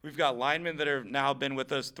linemen that have now been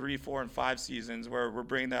with us 3, 4, and 5 seasons where we're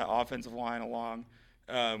bringing that offensive line along.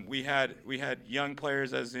 We had young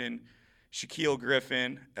players as in Shaquille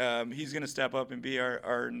Griffin. He's going to step up and be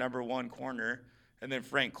our number 1 corner. And then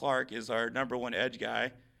Frank Clark is our number 1 edge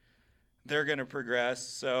guy. They're going to progress.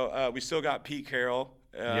 So we still got Pete Carroll.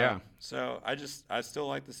 Yeah. So I still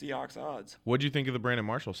like the Seahawks odds. What do you think of the Brandon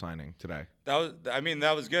Marshall signing today?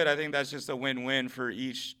 That was good. I think that's just a win-win for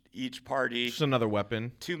each party. Just another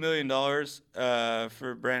weapon. $2 million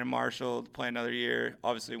for Brandon Marshall to play another year.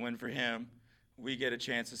 Obviously a win for him. We get a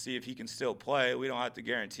chance to see if he can still play. We don't have to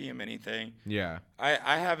guarantee him anything. Yeah.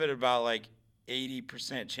 I have it about like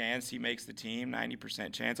 80% chance he makes the team,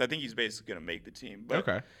 90% chance. I think he's basically going to make the team. But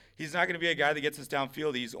okay. He's not going to be a guy that gets us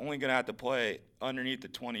downfield. He's only going to have to play underneath the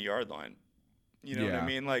 20-yard line. You know what I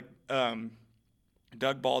mean? Like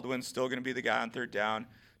Doug Baldwin's still going to be the guy on 3rd down.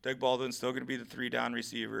 Doug Baldwin's still going to be the 3-down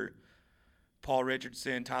receiver. Paul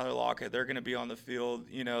Richardson, Tyler Lockett, they're going to be on the field,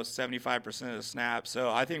 75% of the snaps.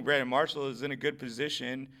 So I think Brandon Marshall is in a good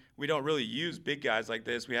position. We don't really use big guys like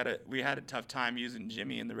this. We had a tough time using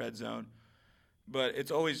Jimmy in the red zone. But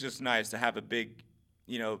it's always just nice to have a big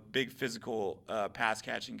physical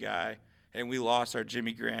pass-catching guy. And we lost our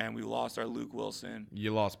Jimmy Graham. We lost our Luke Wilson.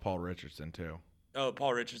 You lost Paul Richardson, too. Oh,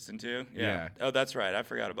 Paul Richardson, too? Yeah. Oh, that's right. I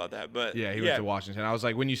forgot about that. But yeah, he went to Washington. I was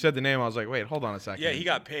like, when you said the name, I was like, wait, hold on a second. Yeah, he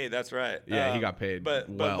got paid. That's right. Yeah, he got paid But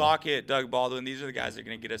well. Lockett, Doug Baldwin, these are the guys that are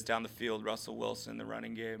going to get us down the field. Russell Wilson, the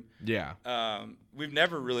running game. Yeah. We've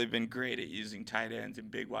never really been great at using tight ends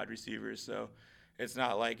and big wide receivers, so it's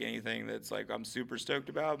not like anything that's like I'm super stoked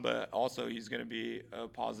about, but also he's going to be a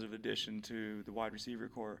positive addition to the wide receiver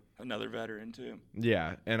core, another veteran too.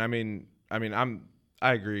 Yeah, and I mean,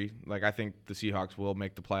 I agree. Like, I think the Seahawks will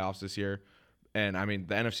make the playoffs this year. And I mean,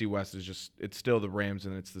 the NFC West is it's still the Rams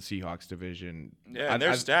and it's the Seahawks division. Yeah,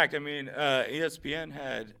 they're stacked. I mean, ESPN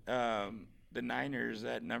had the Niners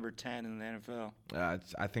at number 10 in the NFL.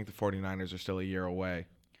 I think the 49ers are still a year away.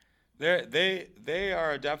 They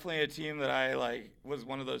are definitely a team that I like. Was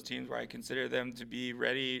one of those teams where I consider them to be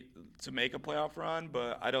ready to make a playoff run,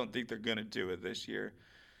 but I don't think they're gonna do it this year.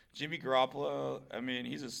 Jimmy Garoppolo, I mean,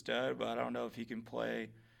 he's a stud, but I don't know if he can play.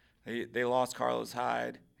 They lost Carlos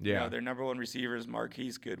Hyde. Yeah. You know, their number one receiver is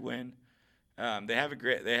Marquise Goodwin. They have a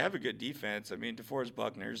good defense. I mean, DeForest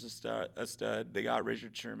Buckner's a stud. They got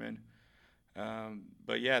Richard Sherman.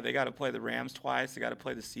 But yeah, they got to play the Rams twice. They got to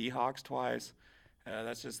play the Seahawks twice.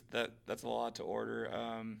 That's a lot to order.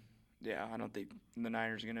 Yeah, I don't think the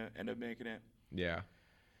Niners are gonna end up making it. Yeah.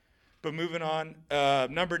 But moving on,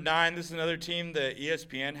 number 9. This is another team that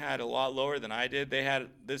ESPN had a lot lower than I did. They had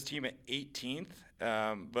this team at 18th,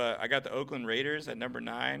 but I got the Oakland Raiders at number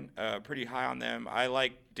 9. Pretty high on them. I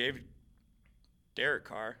like Derek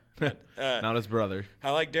Carr. Not his brother.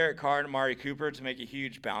 I like Derek Carr and Amari Cooper to make a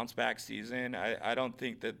huge bounce back season. I don't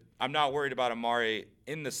think that I'm not worried about Amari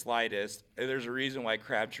in the slightest. There's a reason why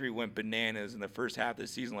Crabtree went bananas in the first half of the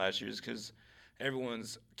season last year, is because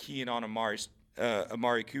everyone's keying on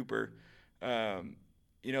Amari Cooper.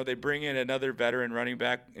 You know, they bring in another veteran running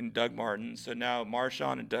back in Doug Martin. So now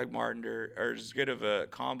Marshawn and Doug Martin are as good of a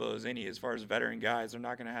combo as any as far as veteran guys. They're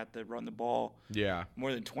not going to have to run the ball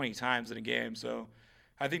more than 20 times in a game. So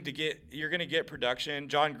I think you're going to get production.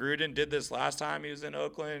 John Gruden did this last time he was in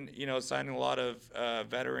Oakland, you know, signing a lot of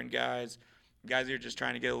veteran guys who are just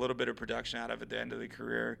trying to get a little bit of production out of at the end of the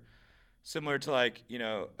career. Similar to like, you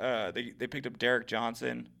know, they picked up Derek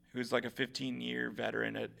Johnson, who's like a 15-year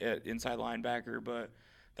veteran at inside linebacker, but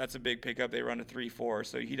that's a big pickup. They run a 3-4,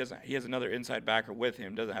 so he has another inside backer with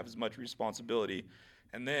him, doesn't have as much responsibility.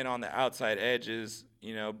 And then on the outside edges,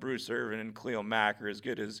 you know, Bruce Irvin and Khalil Mack are as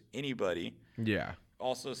good as anybody. Yeah.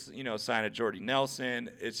 Also, you know, sign a Jordy Nelson.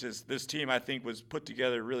 It's just this team I think was put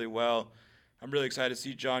together really well. I'm really excited to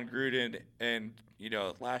see John Gruden and, you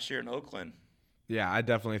know, last year in Oakland. Yeah, I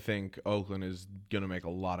definitely think Oakland is going to make a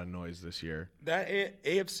lot of noise this year. That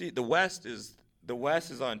AFC, the West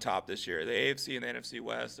is on top this year. The AFC and the NFC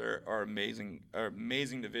West are amazing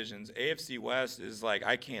divisions. AFC West is like,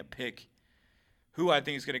 I can't pick who I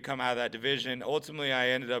think is going to come out of that division. Ultimately, I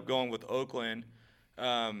ended up going with Oakland.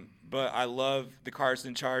 But I love the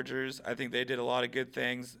Carson Chargers. I think they did a lot of good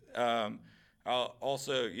things.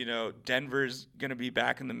 Also, you know, Denver's going to be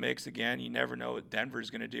back in the mix again. You never know what Denver's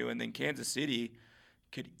going to do. And then Kansas City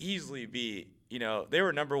could easily be, you know, they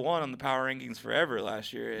were number 1 on the power rankings forever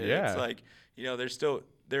last year. Yeah. It's like, you know, they're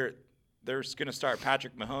going to start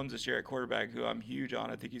Patrick Mahomes this year at quarterback, who I'm huge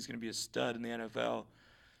on. I think he's going to be a stud in the NFL.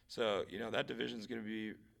 So, you know, that division's going to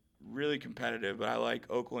be really competitive. But I like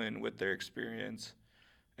Oakland with their experience.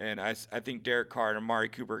 And I think Derek Carr and Amari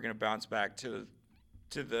Cooper are going to bounce back to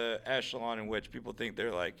the echelon in which people think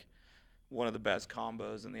they're like one of the best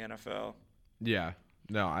combos in the NFL. Yeah.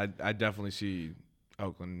 No, I definitely see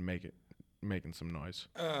Oakland making some noise.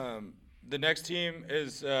 The next team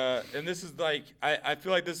is, and this is like, I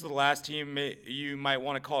feel like this is the last team you might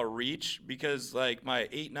want to call a reach, because like my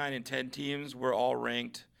 8, 9, and 10 teams were all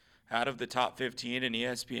ranked out of the top 15 in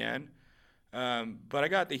ESPN. But I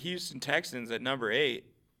got the Houston Texans at number 8.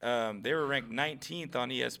 They were ranked 19th on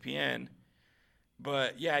ESPN.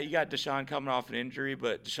 But, yeah, you got Deshaun coming off an injury,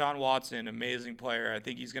 but Deshaun Watson, amazing player. I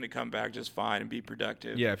think he's going to come back just fine and be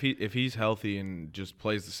productive. Yeah, if he's healthy and just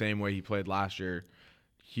plays the same way he played last year,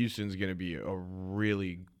 Houston's going to be a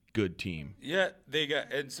really good team. Yeah, they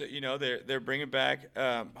got, and so, you know, they're bringing back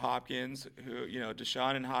Hopkins, who, you know,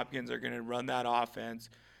 Deshaun and Hopkins are going to run that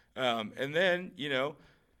offense. And then, you know,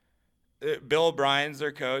 Bill O'Brien's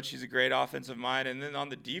their coach. He's a great offensive mind. And then on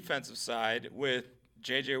the defensive side, with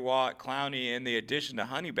J.J. Watt, Clowney, and the addition to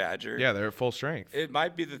Honey Badger. Yeah, they're at full strength. It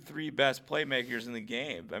might be the 3 best playmakers in the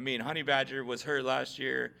game. I mean, Honey Badger was hurt last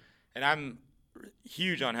year, and I'm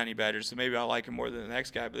huge on Honey Badger, so maybe I'll like him more than the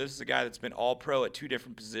next guy. But this is a guy that's been all-pro at 2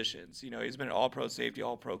 different positions. You know, he's been an all-pro safety,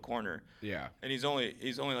 all-pro corner. Yeah. And he's only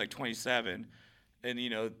like 27. And, you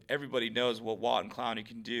know, everybody knows what Watt and Clowney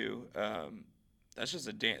can do. That's just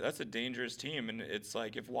that's a dangerous team. And it's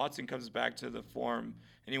like, if Watson comes back to the form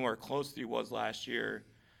anywhere close to he was last year,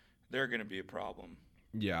 they're going to be a problem.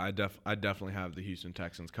 Yeah, I definitely have the Houston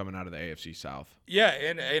Texans coming out of the AFC South. Yeah,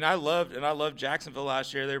 and I loved Jacksonville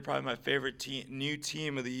last year. They were probably my favorite new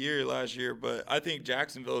team of the year last year. But I think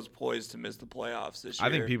Jacksonville is poised to miss the playoffs this year.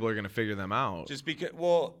 I think people are going to figure them out. Just because,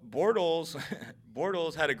 well, Bortles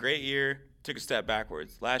had a great year, took a step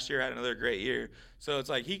backwards. Last year had another great year. So it's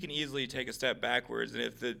like he can easily take a step backwards. And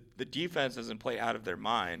if the defense doesn't play out of their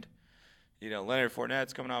mind, Leonard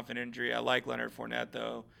Fournette's coming off an injury. I like Leonard Fournette,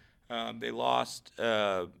 though. They lost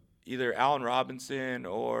either Allen Robinson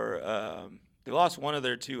or they lost one of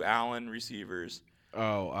their two Allen receivers.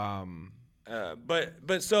 But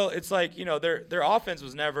so it's like, their offense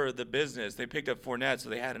was never the business. They picked up Fournette, so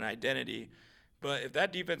they had an identity. But if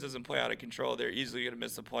that defense doesn't play out of control, they're easily going to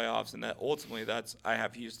miss the playoffs. And that ultimately, I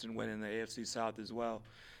have Houston winning the AFC South as well,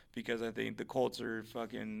 because I think the Colts are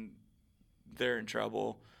they're in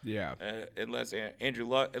trouble. Yeah. Unless Andrew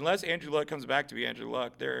Luck comes back to be Andrew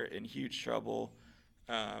Luck, they're in huge trouble.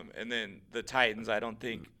 And then the Titans, I don't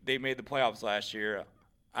think they made the playoffs last year.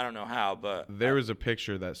 I don't know how, but there was a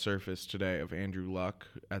picture that surfaced today of Andrew Luck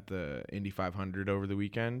at the Indy 500 over the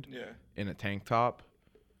weekend. Yeah. In a tank top.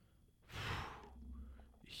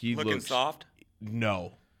 He looking looks soft?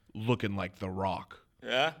 No. Looking like The Rock.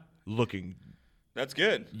 Yeah? Looking. That's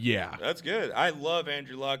good. Yeah. That's good. I love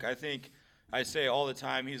Andrew Luck. I think I say all the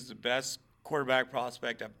time he's the best quarterback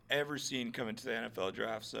prospect I've ever seen come into the NFL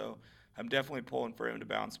draft. So I'm definitely pulling for him to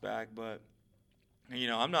bounce back. But,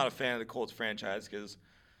 I'm not a fan of the Colts franchise because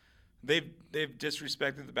they've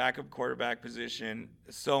disrespected the backup quarterback position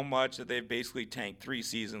so much that they've basically tanked 3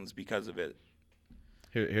 seasons because of it.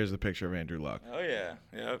 Here's the picture of Andrew Luck. Oh yeah,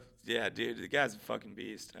 yeah, dude. The guy's a fucking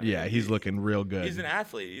beast. He's looking real good. He's an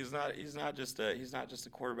athlete. He's not just a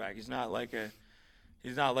quarterback. He's not like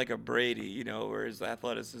a Brady, where his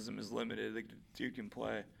athleticism is limited. The dude can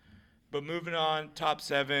play. But moving on, top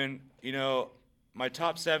 7. My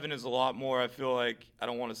top 7 is a lot more. I feel like I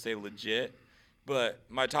don't want to say legit, but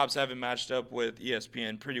my top 7 matched up with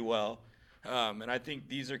ESPN pretty well, and I think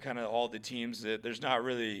these are kind of all the teams that there's not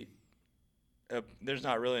really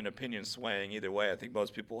an opinion swaying either way. I think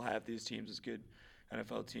most people have these teams as good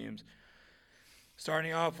NFL teams.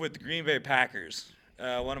 Starting off with the Green Bay Packers,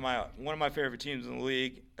 one of my favorite teams in the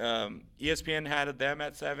league. ESPN had them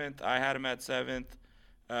at 7th. I had them at 7th.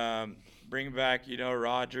 Bring back,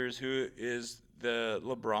 Rodgers, who is the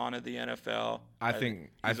LeBron of the NFL. I think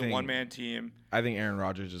he's a one-man team. I think Aaron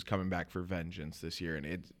Rodgers is coming back for vengeance this year, and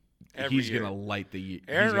he's going to light the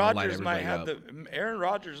Aaron Rodgers might have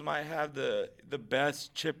the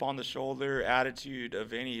best chip on the shoulder attitude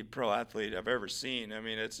of any pro athlete I've ever seen. I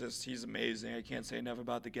mean, it's just he's amazing. I can't say enough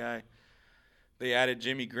about the guy. They added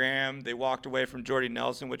Jimmy Graham. They walked away from Jordy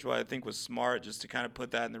Nelson, which I think was smart, just to kind of put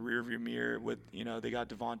that in the rearview mirror. With they got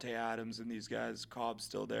Devontae Adams and these guys. Cobb's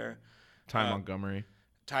still there. Ty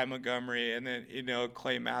Montgomery, and then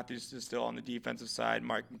Clay Matthews is still on the defensive side.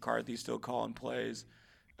 Mike McCarthy still calling plays.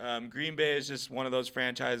 Green Bay is just one of those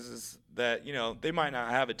franchises that, they might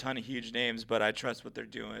not have a ton of huge names, but I trust what they're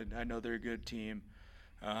doing. I know they're a good team.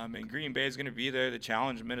 And Green Bay is going to be there to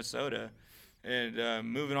challenge Minnesota. And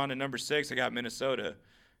moving on to number 6, I got Minnesota.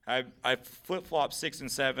 I flip-flopped 6 and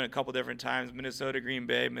 7 a couple different times, Minnesota, Green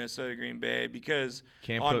Bay, because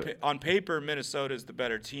on paper, Minnesota is the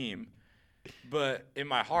better team. But in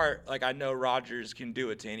my heart, I know Rodgers can do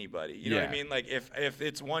it to anybody. You know what I mean? If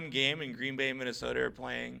it's one game and Green Bay and Minnesota are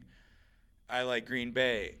playing, I like Green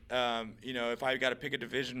Bay. If I got to pick a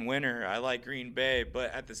division winner, I like Green Bay.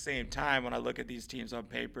 But at the same time, when I look at these teams on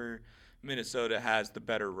paper, Minnesota has the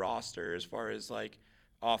better roster as far as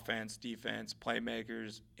offense, defense,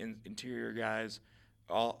 playmakers, interior guys.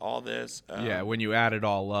 All this. When you add it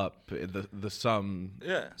all up, the sum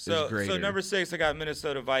is greater. So number 6, I got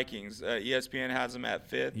Minnesota Vikings. ESPN has them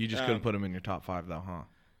at 5th. You just couldn't put them in your top 5, though, huh?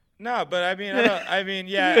 No, but I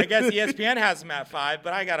guess ESPN has them at 5,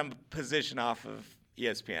 but I got them position off of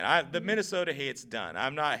ESPN. The Minnesota hate's done.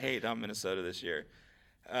 I'm not hating on Minnesota this year.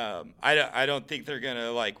 I don't think they're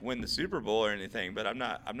gonna win the Super Bowl or anything, but I'm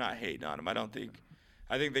not hating on them.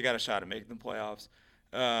 I think they got a shot at making the playoffs.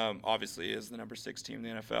 Obviously is the number 6 team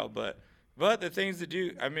in the NFL, but the things that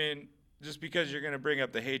do, just because you're going to bring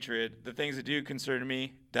up the hatred, the things that do concern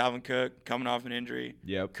me, Dalvin Cook coming off an injury.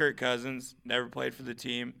 Yep. Kirk Cousins never played for the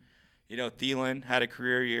team. Thielen had a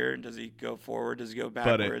career year. Does he go forward? Does he go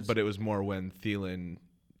backwards? But it was more when Thielen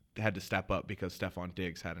had to step up because Stephon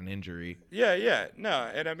Diggs had an injury. Yeah.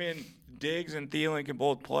 No, and Diggs and Thielen can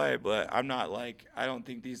both play, but I don't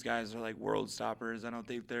think these guys are world stoppers. I don't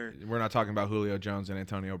think We're not talking about Julio Jones and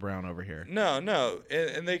Antonio Brown over here. No,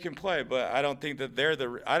 and they can play, but I don't think that they're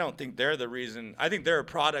the reason. I think they're a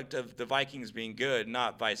product of the Vikings being good,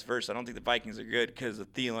 not vice versa. I don't think the Vikings are good because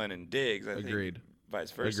of Thielen and Diggs. Agreed. Think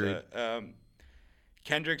vice versa. Agreed.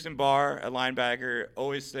 Kendricks and Barr, a linebacker,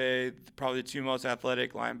 always say probably the 2 most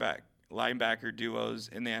athletic linebacker duos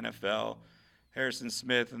in the NFL. Harrison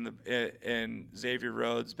Smith and Xavier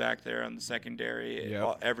Rhodes back there on the secondary.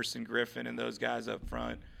 Yep. Everson Griffin and those guys up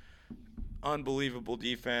front. Unbelievable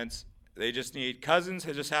defense. They just need Cousins.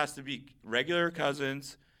 It just has to be regular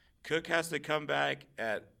Cousins Cook has to come back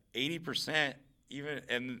at 80% even,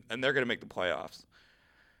 and they're going to make the playoffs.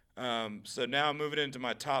 So now moving into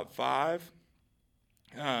my top 5.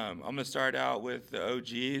 I'm going to start out with the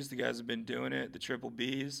OGs. The guys have been doing it, the Triple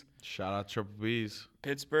Bs. Shout out Triple Bs.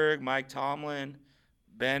 Pittsburgh, Mike Tomlin,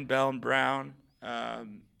 Ben, Bell, and Brown.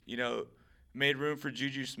 Made room for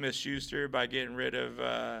Juju Smith-Schuster by getting rid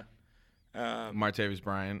of Martavis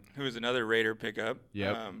Bryant, who was another Raider pickup.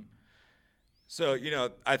 Yep. So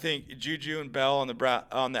I think Juju and Bell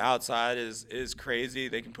on the outside is crazy.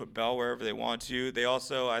 They can put Bell wherever they want to. They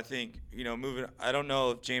also, I think, moving. I don't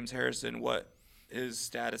know if James Harrison what his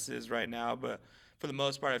status is right now, but for the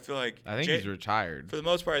most part, I feel like he's retired. For the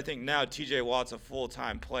most part, I think now T.J. Watt's a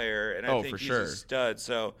full-time player, and I think he's a stud.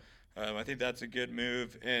 So I think that's a good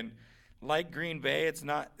move. And like Green Bay, it's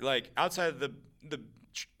not like outside of the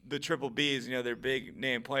Triple Bs, they're big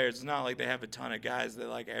name players. It's not like they have a ton of guys that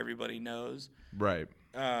like everybody knows. Right.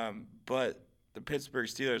 But the Pittsburgh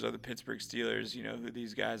Steelers are the Pittsburgh Steelers. You know who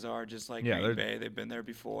these guys are, just like Green Bay. They've been there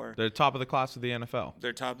before. They're top of the class of the NFL.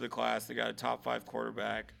 They're top of the class. They got a top 5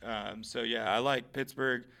 quarterback. So, yeah, I like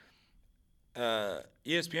Pittsburgh.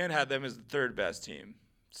 ESPN had them as the 3rd best team.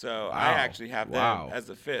 So Wow. I actually have them as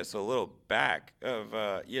the 5th, so a little back of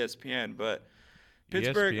ESPN. But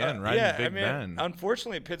Pittsburgh, ESPN, right? Big Ben.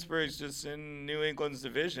 Unfortunately, Pittsburgh's just in New England's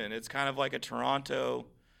division. It's kind of like a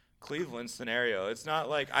Toronto-Cleveland scenario. It's not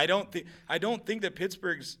like I don't think that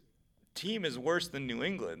Pittsburgh's team is worse than New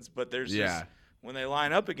England's, but there's just when they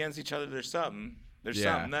line up against each other, there's something. There's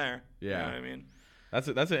something there. Yeah. You know what I mean?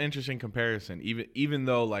 That's an interesting comparison. Even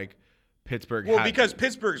though like Pittsburgh. Because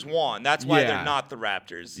Pittsburgh's won. That's why they're not the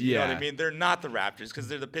Raptors. You know what I mean? They're not the Raptors because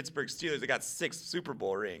they're the Pittsburgh Steelers. They got 6 Super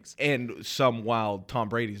Bowl rings. And some while Tom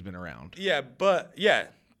Brady's been around. Yeah, but 2.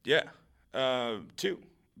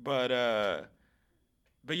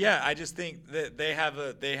 But yeah, I just think that they have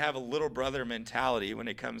a little brother mentality when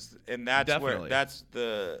it comes, and that's Definitely. that's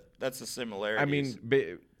the similarities. I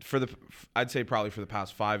mean, I'd say probably for the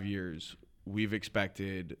past 5 years, we've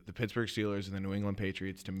expected the Pittsburgh Steelers and the New England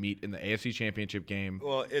Patriots to meet in the AFC Championship game.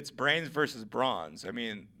 Well, it's brains versus bronze. I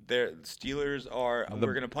mean, the Steelers are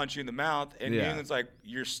we're going to punch you in the mouth, and New England's like,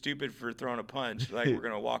 you're stupid for throwing a punch. Like, we're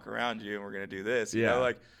going to walk around you and we're going to do this. You know,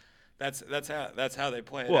 like that's how they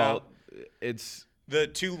play it out. It's the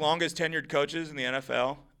 2 longest tenured coaches in the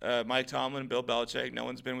NFL, Mike Tomlin and Bill Belichick. No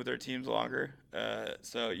one's been with their teams longer.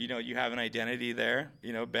 So, you have an identity there.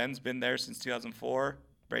 Ben's been there since 2004.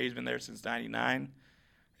 Brady's been there since 99.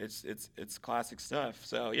 It's classic stuff.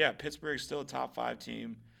 So, yeah, Pittsburgh's still a top 5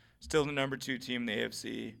 team, still the number 2 team in the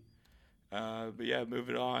AFC. But, yeah,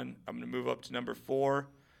 moving on. I'm going to move up to number 4.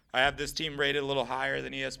 I have this team rated a little higher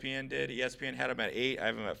than ESPN did. ESPN had them at 8. I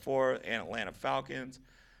have them at 4, and Atlanta Falcons.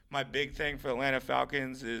 My big thing for Atlanta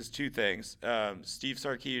Falcons is 2 things. Steve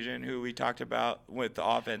Sarkisian, who we talked about with the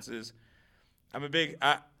offenses.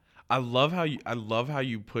 I love how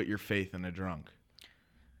you put your faith in a drunk.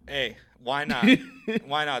 Hey, why not?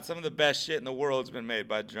 Why not? Some of the best shit in the world has been made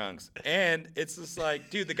by drunks. And it's just like,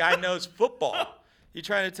 dude, the guy knows football. You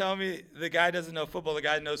trying to tell me the guy doesn't know football? The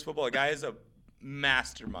guy knows football. The guy is a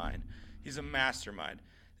mastermind. He's a mastermind.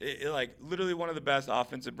 Like literally one of the best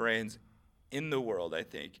offensive brains in the world, I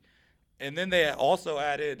think. And then they also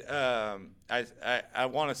added, I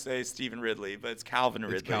want to say Stephen Ridley, but it's Calvin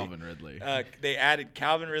Ridley. It's Calvin Ridley. They added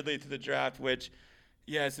Calvin Ridley to the draft, which,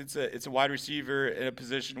 yes, it's a wide receiver in a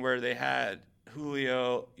position where they had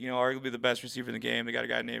Julio, arguably the best receiver in the game. They got a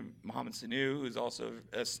guy named Mohamed Sanu, who's also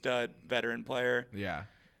a stud veteran player. Yeah,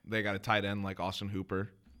 they got a tight end like Austin Hooper.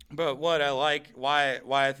 But what I like, why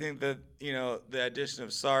I think that the addition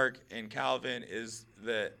of Sark and Calvin is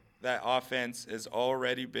that offense has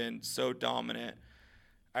already been so dominant.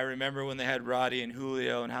 I remember when they had Roddy and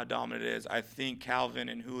Julio and how dominant it is. I think Calvin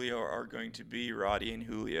and Julio are going to be Roddy and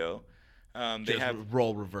Julio. They have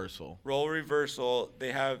role reversal. Role reversal.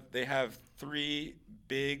 They have 3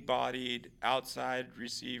 big-bodied outside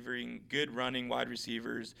receiving, good running wide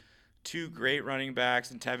receivers, 2 great running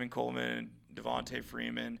backs in Tevin Coleman and Devontae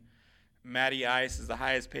Freeman. Matty Ice is the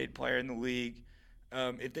highest-paid player in the league.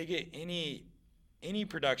 If they get any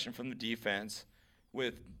production from the defense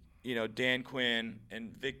with Dan Quinn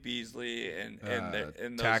and Vic Beasley and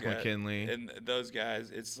those Tack guys, McKinley and those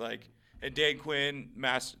guys, it's like, and Dan Quinn,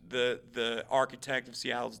 the architect of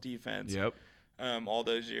Seattle's defense. Yep. All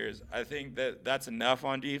those years, I think that's enough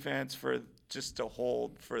on defense for just to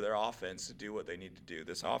hold for their offense to do what they need to do.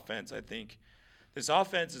 This offense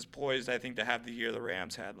is poised, I think, to have the year the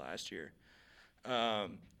Rams had last year,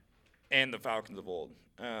 and the Falcons of old.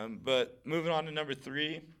 But moving on to number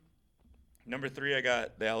 3. Number 3, I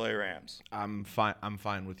got the LA Rams. I'm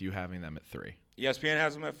fine with you having them at 3. ESPN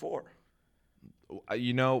has them at 4.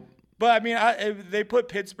 You know, But I mean, they put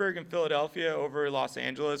Pittsburgh and Philadelphia over Los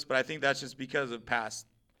Angeles, but I think that's just because of past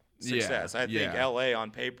success. I think LA on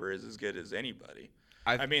paper is as good as anybody.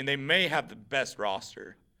 I mean, they may have the best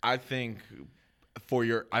roster. I think for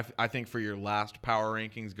your last power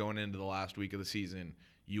rankings going into the last week of the season,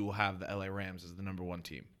 you will have the LA Rams as the number 1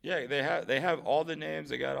 team. Yeah, they have all the names.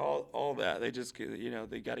 They got all that. They just,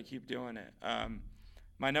 they got to keep doing it.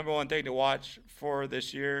 My number 1 thing to watch for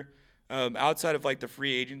this year, outside of like the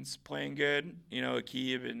free agents playing good,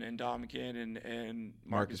 Akib and Dominican and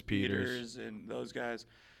Marcus Peters and those guys,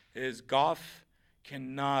 is Goff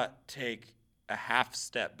cannot take a half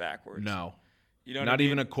step backwards. No. Not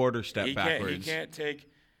even a quarter step backwards. He can't take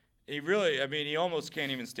 – he almost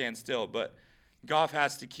can't even stand still. But Goff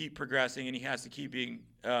has to keep progressing, and he has to keep being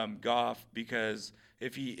Goff, because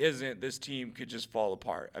if he isn't, this team could just fall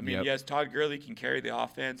apart. I mean, yes, Todd Gurley can carry the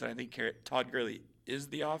offense, and I think Todd Gurley is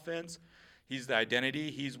the offense. He's the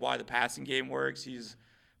identity. He's why the passing game works. He's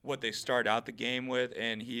what they start out the game with,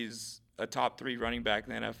 and he's a top 3 running back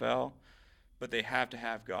in the NFL. But they have to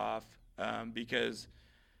have Goff because –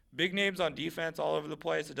 big names on defense all over the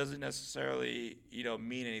place. It doesn't necessarily,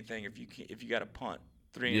 mean anything if you got to punt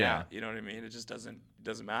 3 and out. You know what I mean? It just doesn't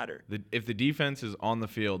matter. If the defense is on the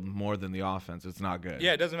field more than the offense, it's not good.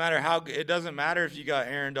 Yeah, it doesn't matter it doesn't matter if you got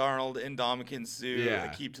Aaron Darnold, Ndamukong Suh,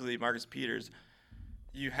 Aqib Talib, Marcus Peters.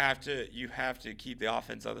 You have to keep the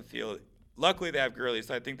offense on the field. Luckily, they have Gurley,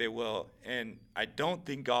 so I think they will. And I don't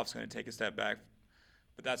think Goff's going to take a step back.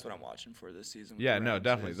 But that's what I'm watching for this season. Yeah, no,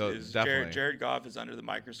 definitely. Definitely. Jared Goff is under the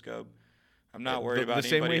microscope. I'm not worried about the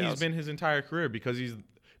same way else. He's been his entire career,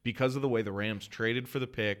 because of the way the Rams traded for the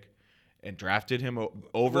pick and drafted him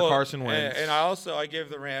over Carson Wentz. And I give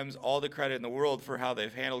the Rams all the credit in the world for how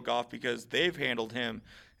they've handled Goff, because they've handled him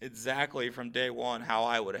exactly from day one how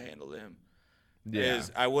I would have handled him. Yeah.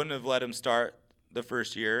 I wouldn't have let him start the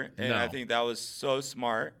first year, and No. I think that was so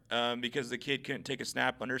smart because the kid couldn't take a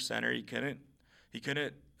snap under center. He couldn't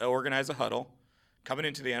organize a huddle coming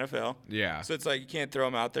into the NFL. Yeah. So it's like you can't throw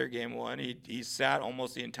him out there game 1. He sat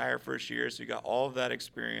almost the entire first year, so he got all of that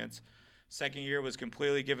experience. Second year was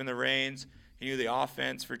completely given the reins. He knew the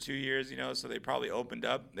offense for 2 years, so they probably opened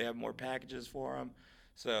up. They have more packages for him.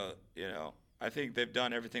 So, I think they've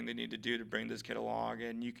done everything they need to do to bring this kid along,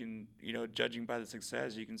 and you can, judging by the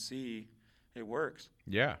success, you can see it works.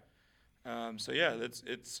 Yeah. So yeah,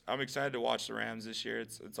 I'm excited to watch the Rams this year.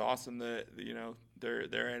 It's awesome that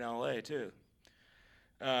they're in LA too.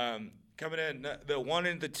 Coming in the 1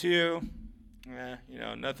 and the 2,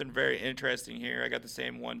 nothing very interesting here. I got the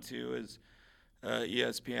same 1-2 as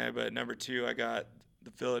ESPN, but number 2 I got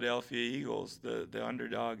the Philadelphia Eagles, the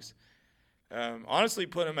underdogs. Honestly,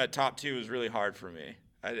 putting them at top 2 is really hard for me.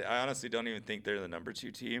 I honestly don't even think they're the number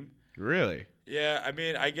 2 team. Really? Yeah, I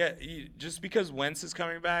mean, just because Wentz is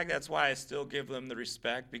coming back, that's why I still give them the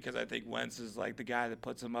respect, because I think Wentz is like the guy that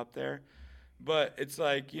puts them up there. But it's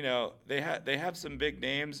like, they have some big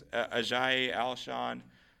names, Ajayi, Alshon,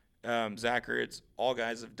 Zach Ertz, all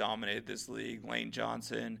guys have dominated this league. Lane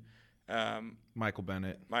Johnson, Michael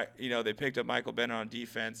Bennett. They picked up Michael Bennett on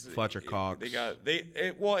defense. Fletcher Cox.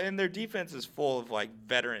 And their defense is full of like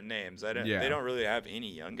veteran names. They don't really have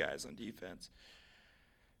any young guys on defense.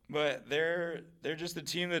 But they're just a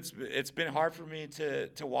team it's been hard for me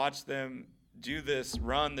to watch them do this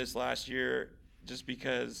run this last year, just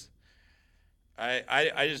because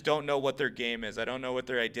I just don't know what their game is. I don't know what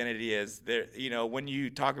their identity is. When you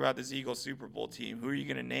talk about this Eagles Super Bowl team, who are you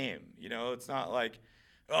going to name? It's not like,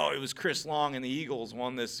 oh, it was Chris Long and the Eagles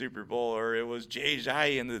won this Super Bowl, or it was Jay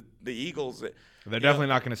Ajayi and the Eagles. They're definitely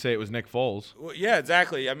not going to say it was Nick Foles. Well, yeah,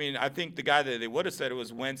 exactly. I mean, I think the guy that they would have said it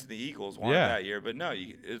was Wentz and the Eagles won that year, but no,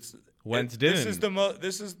 Wentz didn't.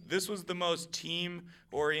 This was the most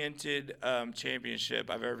team-oriented championship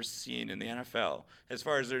I've ever seen in the NFL. As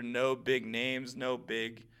far as there are no big names, no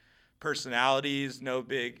big personalities, no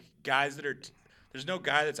big guys that are. There's no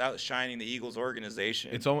guy that's outshining the Eagles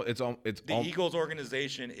organization. The Eagles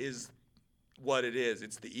organization is what it is.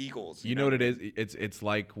 It's the Eagles. You know what it is? It's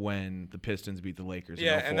like when the Pistons beat the Lakers.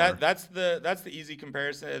 Yeah, in 04. and that's the easy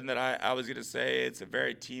comparison that I was gonna say. It's a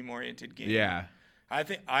very team-oriented game. Yeah.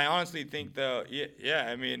 I honestly think though. Yeah.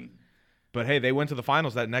 I mean. But hey, they went to the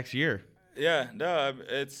finals that next year. Yeah. No.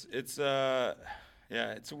 It's a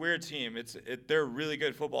weird team. They're a really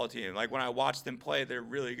good football team. Like when I watch them play, they're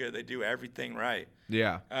really good. They do everything right.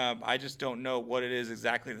 Yeah. I just don't know what it is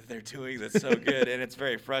exactly that they're doing that's so good, and it's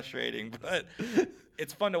very frustrating. But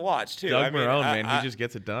it's fun to watch too. Doug Marrone, he just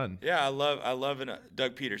gets it done. Yeah, I love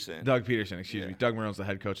Doug Peterson. Doug Peterson, excuse me. Doug Marrone's the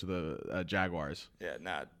head coach of the Jaguars. Yeah,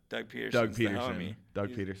 Doug Peterson. The homie.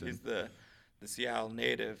 Doug Peterson. He's the Seattle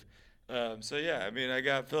native. So yeah, I mean, I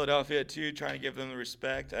got Philadelphia at 2, trying to give them the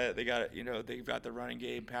respect. They got they've got the running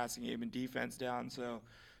game, passing game, and defense down. So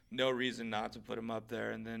no reason not to put them up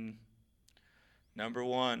there. And then number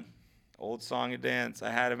 1, old song and dance. I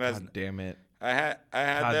had him as. God damn it. I had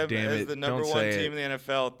God them damn as it. the number Don't 1 say team it. in the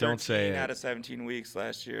NFL. 13 Don't say it. out of 17 weeks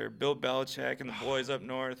last year. Bill Belichick and the boys up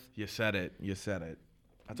north. You said it.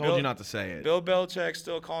 I told Bill- you not to say it. Bill Belichick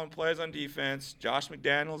still calling plays on defense. Josh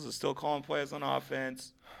McDaniels is still calling plays on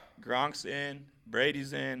offense. Gronk's in.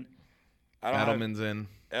 Brady's in. Edelman's in.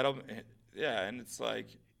 Edelman. Yeah, and it's like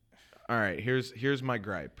All right, here's my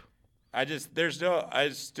gripe. I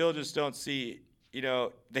still just don't see.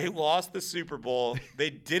 They lost the Super Bowl. They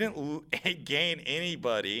didn't gain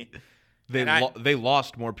anybody. They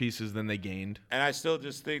lost more pieces than they gained. And I still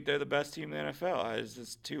just think they're the best team in the NFL. It's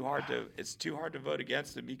just too hard to vote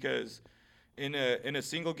against them because in a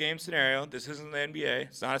single game scenario, this isn't the NBA.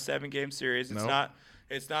 It's not a 7-game series.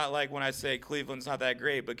 It's not like when I say Cleveland's not that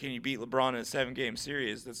great, but can you beat LeBron in a 7-game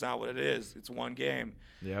series? That's not what it is. It's one game.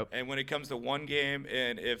 Yep. And when it comes to one game,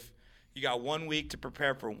 and if you got 1 week to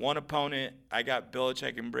prepare for one opponent, I got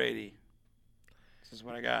Belichick and Brady. This is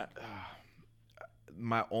what I got.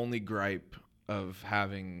 My only gripe of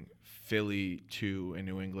having Philly 2 and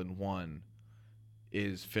New England 1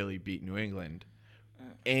 is Philly beat New England.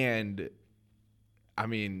 And, I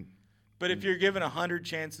mean... But if you're given 100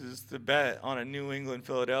 chances to bet on a New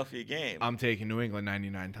England-Philadelphia game... I'm taking New England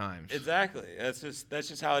 99 times. Exactly. That's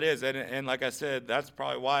just how it is. And like I said, that's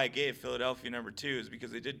probably why I gave Philadelphia number 2 is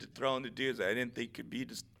because they did dethrone the dudes that I didn't think could be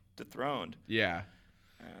dethroned. Yeah.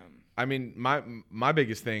 I mean, my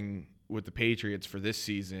biggest thing with the Patriots for this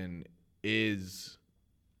season is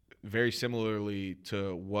very similarly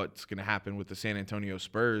to what's going to happen with the San Antonio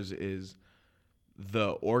Spurs is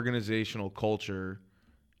the organizational culture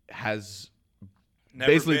has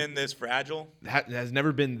Never basically been this fragile. Has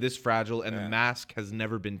never been this fragile, and the mask has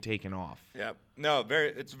never been taken off. Yep. No,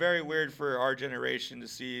 it's very weird for our generation to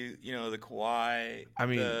see, the Kawhi, I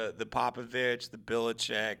mean, the Popovich, the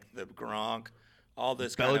Belichick, the Gronk, all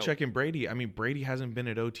this Belichick and Brady. I mean, Brady hasn't been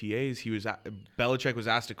at OTAs. Belichick was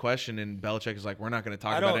asked a question, and Belichick is like, "We're not going to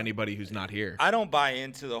talk about anybody who's not here." I don't buy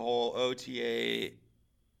into the whole OTA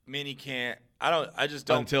mini camp. I just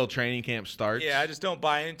don't until training camp starts. Yeah, I just don't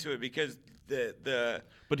buy into it because the.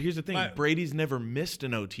 But here's the thing: Brady's never missed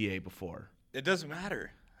an OTA before. It doesn't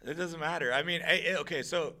matter. It doesn't matter. I mean, okay,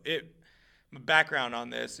 so my background on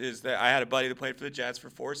this is that I had a buddy that played for the Jets for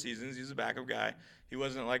 4 seasons. He was a backup guy. He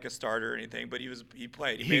wasn't like a starter or anything, but he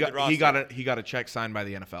played. He made the roster. He got a check signed by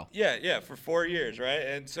the NFL. Yeah, for 4 years, right?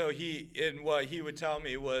 And so what he would tell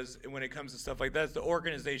me was when it comes to stuff like that, the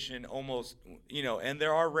organization almost, and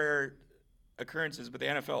there are rare occurrences, but the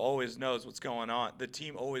NFL always knows what's going on. The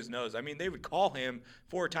team always knows. I mean, they would call him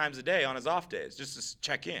 4 times a day on his off days just to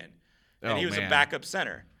check in. And he was a backup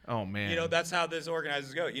center. Oh, man. That's how this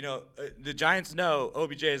organizers go. The Giants know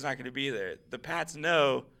OBJ is not going to be there. The Pats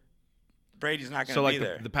know Brady's not going to be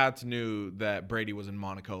there. The Pats knew that Brady was in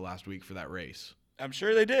Monaco last week for that race. I'm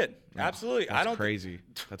sure they did. Absolutely. That's crazy.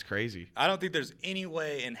 That's crazy. I don't think there's any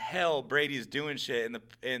way in hell Brady's doing shit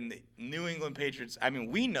in the New England Patriots. I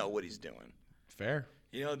mean, we know what he's doing. Fair.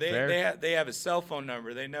 They have his cell phone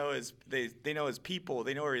number. They know his people.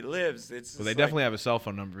 They know where he lives. They definitely have his cell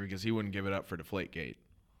phone number because he wouldn't give it up for Deflategate.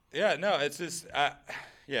 Yeah, no, it's just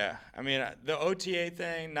yeah. I mean, the OTA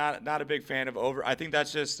thing, not a big fan of over. I think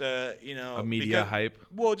that's just a media hype.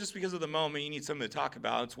 Well, just because of the moment, you need something to talk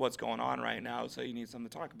about. It's what's going on right now, so you need something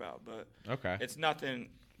to talk about. But okay, it's nothing.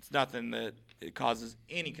 It's nothing that it causes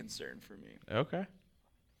any concern for me. Okay,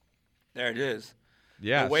 there it is.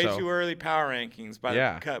 Yeah, the way too early power rankings by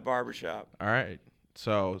the Cut Barbershop. All right.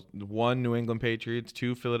 So 1 New England Patriots,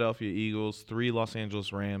 2 Philadelphia Eagles, 3 Los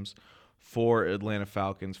Angeles Rams, 4 Atlanta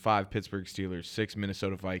Falcons, 5 Pittsburgh Steelers, 6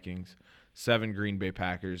 Minnesota Vikings, 7 Green Bay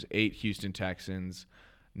Packers, 8 Houston Texans,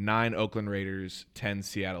 9 Oakland Raiders, 10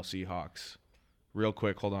 Seattle Seahawks. Real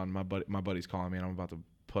quick, hold on. My buddy's calling me, and I'm about to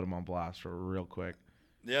put him on blast for real quick.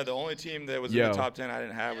 Yeah, the only team that was in the top 10 I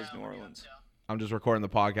didn't have was New Orleans. I'm just recording the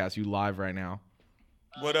podcast. You live right now.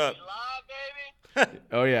 What up? You live, baby?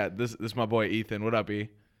 Oh yeah, this is my boy Ethan. What up,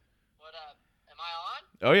 E? What up? Am I on?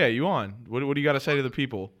 Oh yeah, you on? What do you got to say to the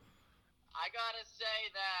people? I gotta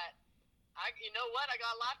say that you know what? I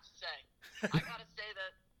got a lot to say. I gotta say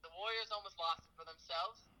that the Warriors almost lost it for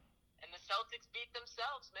themselves, and the Celtics beat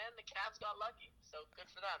themselves. Man, the Cavs got lucky, so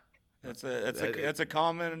good for them. That's a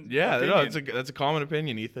common. Yeah, opinion. no, that's a common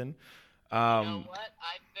opinion, Ethan. You know what?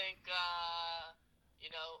 I think.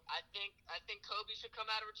 I think Kobe should come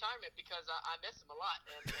out of retirement because I miss him a lot.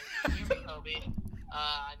 And you hear me, Kobe.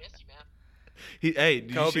 I miss you, man. Did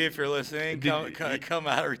you Kobe, see- if you're listening, did- come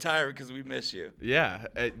out of retirement because we miss you. Yeah.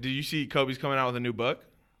 Did you see Kobe's coming out with a new book?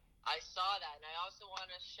 I saw that, and I also want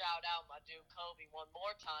to shout out my dude Kobe one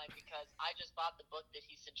more time because I just bought the book that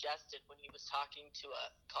he suggested when he was talking to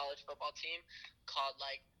a college football team called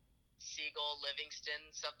like Siegel Livingston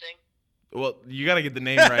something. Well, you got to get the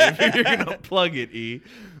name right if you're going to plug it, E.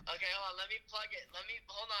 Okay, hold on, let me plug it.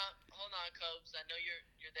 Hold on, Cobes. I know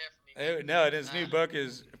you're there for me. No, and his new book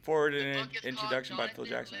is Forward The and book is Introduction by called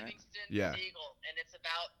Phil Jonathan Jackson. Right? Livingston Yeah. Siegel, and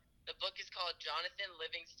the book is called Jonathan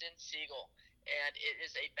Livingston Siegel, and it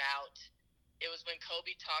was when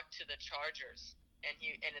Kobe talked to the Chargers, and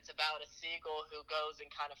it's about a seagull who goes and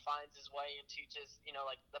kind of finds his way and teaches,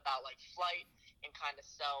 about flight and kind of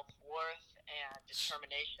self-worth and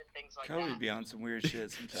determination, things like Kobe that. be on some weird shit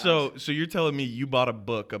sometimes. So you're telling me you bought a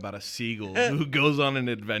book about a seagull who goes on an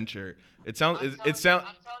adventure. It sounds I'm it sounds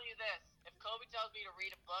telling you this: if Kobe tells me to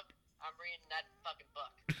read a book, I'm reading that fucking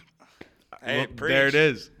book. Hey, well, there it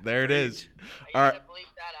is. There it is. Are you All right. gonna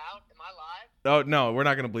bleep that out? Am I live? Oh no, we're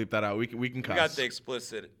not going to bleep that out. We can cuss. We got the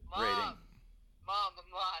explicit Mom, rating. I'm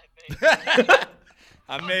live, baby.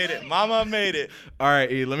 I made it. Mama made it. All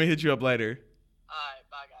right, E, let me hit you up later. All right,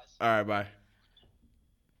 bye guys. All right,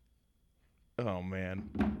 bye. Oh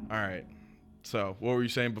man. All right. So, what were you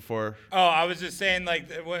saying before? Oh, I was just saying,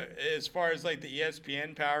 as far as the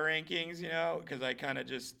ESPN power rankings, because I kind of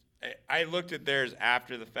I looked at theirs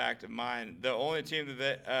after the fact of mine. The only team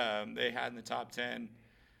that they had in the top 10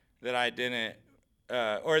 that I didn't,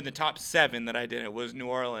 or in the top 7 that I didn't, was New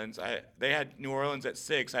Orleans. They had New Orleans at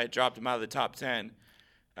 6. I had dropped them out of the top 10,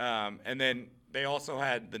 and then they also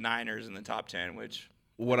had the Niners in the top 10, which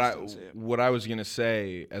What I I just don't see it. what I was gonna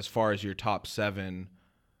say as far as your top 7,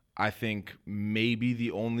 I think maybe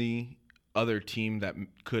the only other team that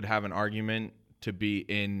could have an argument to be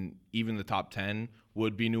in even the top 10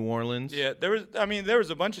 would be New Orleans. Yeah, there was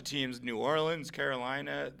a bunch of teams, New Orleans,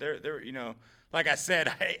 Carolina. There, like I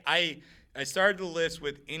said, I started the list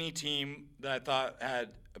with any team that I thought had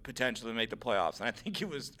a potential to make the playoffs, and I think it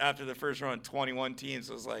was after the first round, 21 teams.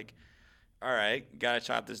 It was like, all right, got to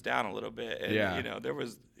chop this down a little bit. And, Yeah. there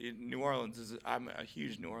was New Orleans. I'm a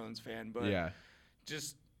huge New Orleans fan, but Yeah.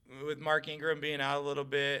 just with Mark Ingram being out a little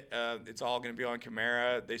bit, it's all going to be on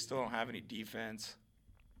Kamara. They still don't have any defense.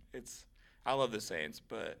 I love the Saints,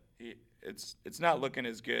 but it's not looking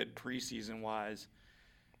as good preseason wise.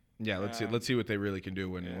 Yeah, let's see what they really can do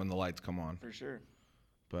when the lights come on. For sure.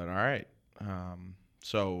 But all right.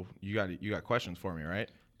 So you got questions for me, right?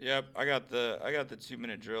 Yep, I got the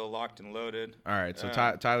 2-minute drill locked and loaded. All right. So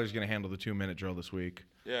Tyler's gonna handle the 2-minute drill this week.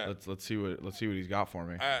 Yeah. Let's see what he's got for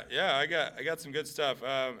me. Yeah, I got some good stuff.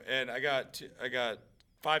 And I got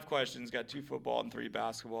 5 questions. Got 2 football and 3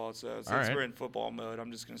 basketball. So since right. we're in football mode,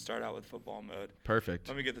 I'm just gonna start out with football mode. Perfect.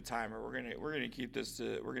 Let me get the timer. We're gonna keep this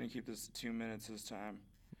to 2 minutes this time.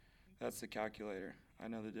 That's the calculator. I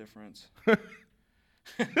know the difference.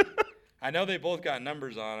 I know they both got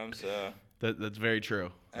numbers on them, so. That's very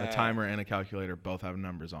true. A timer and a calculator both have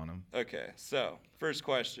numbers on them. Okay, so first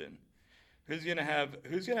question: Who's gonna have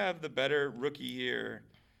the better rookie year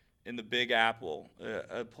in the Big Apple,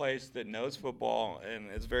 a place that knows football and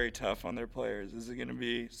is very tough on their players? Is it gonna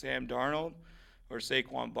be Sam Darnold or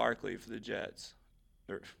Saquon Barkley for the Jets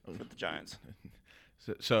or for the Giants?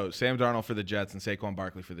 So Sam Darnold for the Jets and Saquon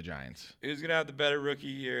Barkley for the Giants. Who's gonna have the better rookie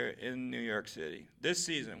year in New York City this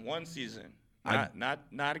season? One season,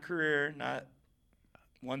 not a career, not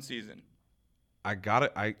one season. I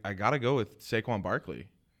gotta go with Saquon Barkley.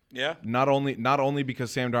 Yeah. Not only because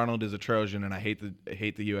Sam Darnold is a Trojan and I hate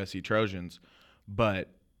the USC Trojans, but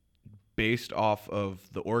based off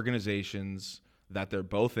of the organizations that they're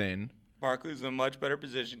both in. Barkley's in a much better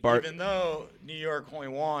position, even though New York only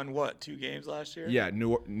won, 2 games last year? Yeah,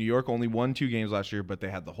 New York only won 2 games last year, but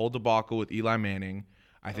they had the whole debacle with Eli Manning.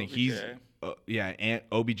 I think and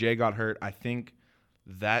OBJ got hurt. I think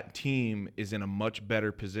that team is in a much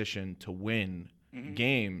better position to win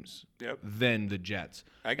games than the Jets.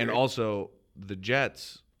 I agree. And also, the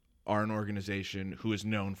Jets are an organization who is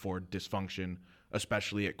known for dysfunction,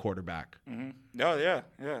 especially at quarterback. No, yeah.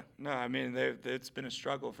 No, I mean, it's been a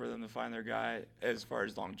struggle for them to find their guy as far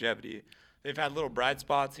as longevity. They've had little bright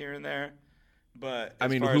spots here and there, but I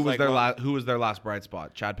mean, who was their last bright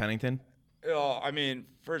spot? Chad Pennington? Oh, I mean,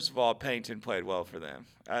 first of all, Pennington played well for them.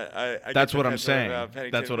 That's what I'm saying.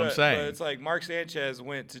 That's what I'm saying. But it's like Mark Sanchez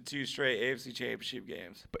went to 2 straight AFC Championship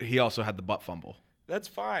games. But he also had the butt fumble. That's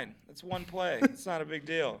fine. That's one play. It's not a big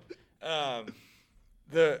deal. So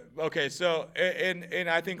I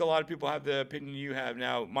think a lot of people have the opinion you have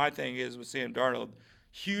now. My thing is with Sam Darnold,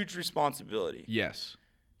 huge responsibility. Yes.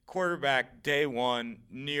 quarterback day one,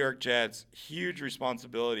 New York Jets, huge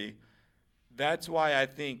responsibility. That's why I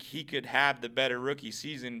think he could have the better rookie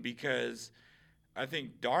season, because I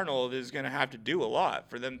think Darnold is going to have to do a lot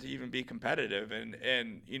for them to even be competitive.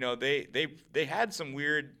 And you know, they had some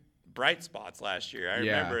weird bright spots last year. I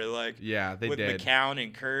remember they with did. McCown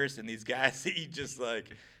and Curse and these guys, he just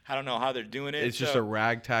I don't know how they're doing it. It's just a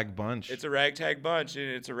ragtag bunch. It's a ragtag bunch, and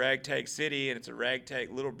it's a ragtag city, and it's a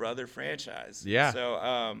ragtag little brother franchise. Yeah.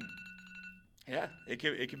 So, yeah, it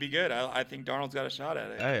could be good. I think Darnold's got a shot at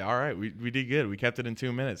it. Hey, all right, we did good. We kept it in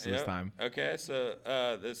 2 minutes this time. Okay, so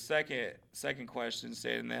the second question,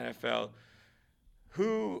 stayed in the NFL.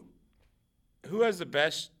 Who has the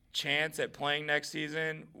best chance at playing next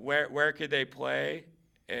season? Where could they play?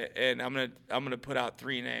 And I'm gonna put out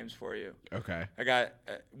 3 names for you. Okay. I got.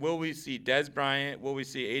 Will we see Dez Bryant? Will we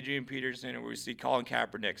see Adrian Peterson? Or will we see Colin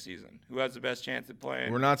Kaepernick next season? Who has the best chance at playing?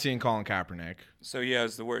 We're not seeing Colin Kaepernick. So he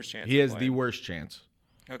has the worst chance. He of has playing. the worst chance.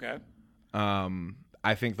 Okay.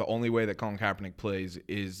 I think the only way that Colin Kaepernick plays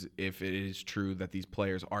is if it is true that these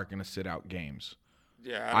players aren't going to sit out games.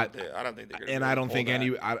 Yeah, I don't think they're going to. And I don't think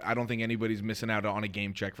I don't think anybody's missing out on a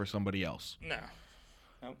game check for somebody else. No.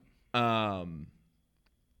 Nope.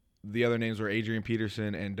 The other names were Adrian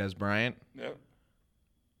Peterson and Dez Bryant. Yep.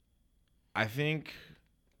 I think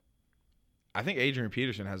Adrian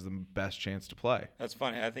Peterson has the best chance to play. That's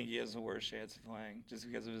funny. I think he has the worst chance of playing just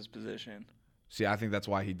because of his position. See, I think that's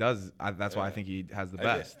why he does. That's why I think he has the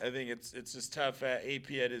best. I think it's just tough at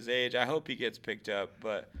AP at his age. I hope he gets picked up,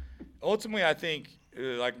 but ultimately, I think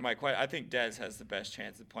I think Dez has the best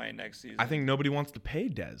chance of playing next season. I think nobody wants to pay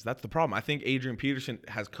Dez. That's the problem. I think Adrian Peterson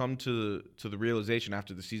has come to the realization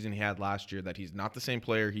after the season he had last year that he's not the same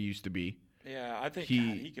player he used to be. Yeah, I think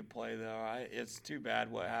he could play though. It's too bad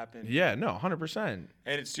what happened. Yeah, no, 100%. And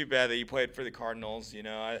it's too bad that he played for the Cardinals. You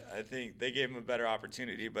know, I think they gave him a better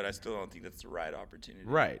opportunity, but I still don't think that's the right opportunity.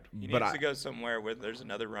 Right. He needs to go somewhere where there's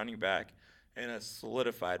another running back and a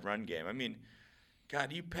solidified run game. I mean,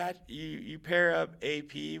 God, you pair up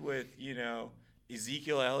AP with, you know,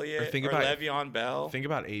 Ezekiel Elliott or Le'Veon Bell. Think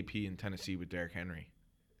about AP in Tennessee with Derrick Henry.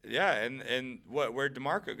 Yeah, and where'd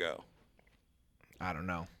DeMarco go? I don't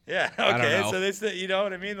know. Yeah, okay. I don't know. So they said, you know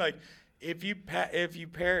what I mean? Like, if you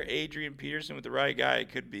pair Adrian Peterson with the right guy, it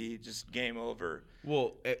could be just game over.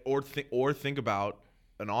 Well, or think about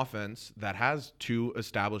an offense that has 2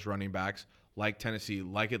 established running backs like Tennessee,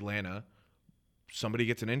 like Atlanta. Somebody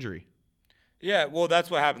gets an injury. Yeah, well,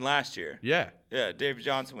 that's what happened last year. Yeah. Yeah, David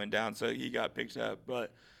Johnson went down, so he got picked up.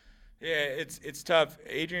 But, yeah, it's tough.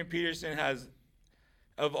 Adrian Peterson has,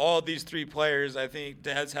 of all these 3 players, I think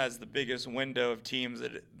Dez has the biggest window of teams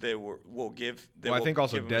that they will give. Well, I think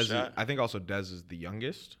also Dez is the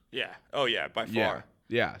youngest. Yeah. Oh, yeah, by far.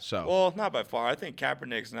 Yeah. So. Well, not by far. I think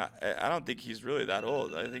Kaepernick's not. I don't think he's really that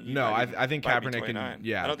old. I think. I think Kaepernick can.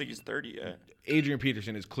 Yeah. I don't think he's 30 yet. Adrian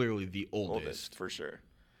Peterson is clearly the oldest for sure.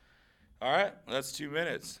 All right, that's 2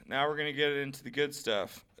 minutes. Now we're gonna get into the good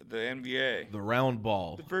stuff, the NBA, the round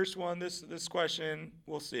ball. The first one, this question,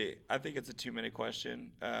 we'll see. I think it's a 2-minute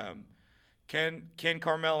question. Can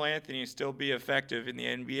Carmelo Anthony still be effective in the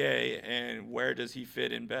NBA, and where does he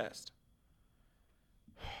fit in best?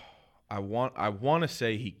 I want to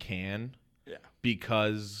say he can. Yeah.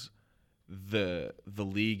 Because the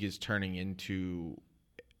league is turning into,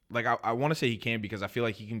 like, I want to say he can because I feel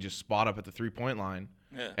like he can just spot up at the 3-point line.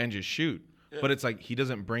 Yeah. And just shoot. Yeah. But it's like he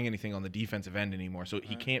doesn't bring anything on the defensive end anymore. So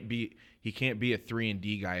he can't be a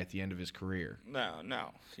 3-and-D guy at the end of his career. No.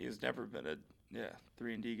 He's never been a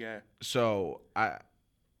 3-and-D guy. So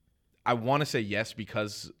I want to say yes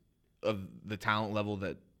because of the talent level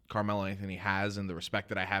that Carmelo Anthony has and the respect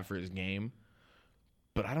that I have for his game.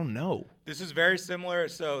 But I don't know. This is very similar.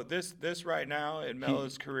 So this right now in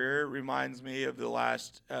Melo's career reminds me of the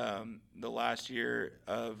last year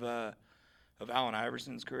of Allen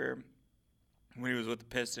Iverson's career when he was with the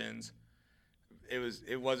Pistons.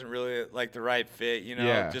 It wasn't really like the right fit, you know.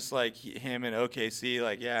 Yeah. Just like him and OKC,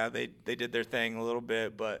 like they did their thing a little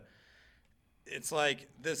bit, but it's like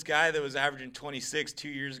this guy that was averaging 26 2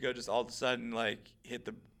 years ago just all of a sudden like hit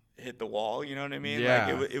the wall, you know what I mean?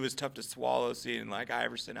 Yeah. Like it was tough to swallow seeing like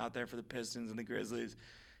Iverson out there for the Pistons and the Grizzlies.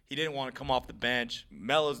 He didn't want to come off the bench.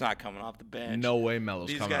 Melo's not coming off the bench. No way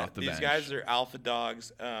Melo's coming off the bench. These guys are alpha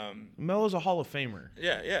dogs. Melo's a Hall of Famer.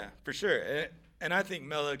 Yeah, for sure. And I think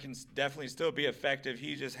Melo can definitely still be effective.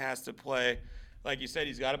 He just has to play, like you said,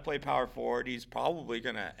 he's got to play power forward. He's probably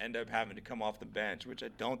going to end up having to come off the bench, which I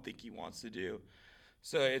don't think he wants to do.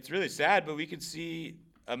 So it's really sad, but we could see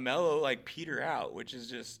a Melo like peter out, which is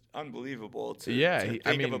just unbelievable to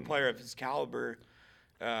think of a player of his caliber.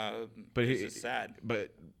 But it's sad.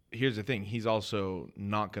 But here's the thing. He's also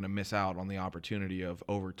not going to miss out on the opportunity of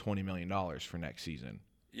over $20 million for next season.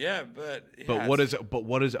 Yeah, but what does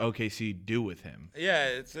OKC do with him? Yeah,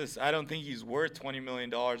 it's just I don't think he's worth $20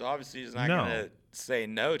 million. Obviously, he's not No. going to say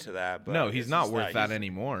no to that. But No, he's it's not just worth that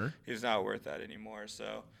anymore. He's not worth that anymore.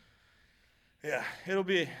 So, yeah, it'll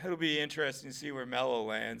be interesting to see where Melo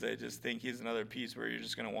lands. I just think he's another piece where you're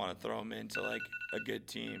just going to want to throw him into like a good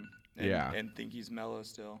team. And think he's Melo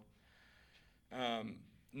still.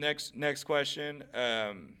 Next question.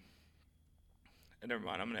 Never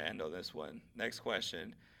mind. I'm gonna end on this one. Next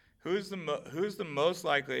question. Who's the most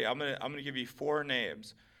likely? I'm gonna give you 4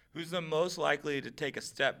 names. Who's the most likely to take a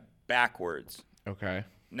step backwards Okay.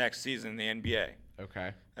 next season in the NBA?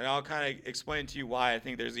 Okay. And I'll kind of explain to you why I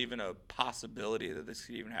think there's even a possibility that this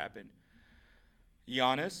could even happen.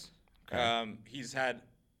 Giannis. Okay. He's had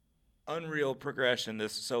unreal progression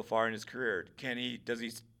so far in his career.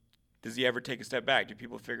 Does he ever take a step back? Do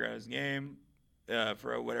people figure out his game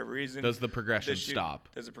for whatever reason? Does the progression stop?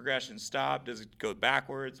 Does the progression stop? Does it go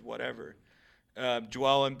backwards? Whatever.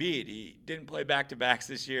 Joel Embiid, he didn't play back-to-backs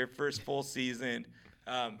this year. First full season.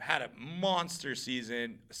 Had a monster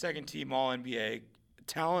season. Second-team All-NBA.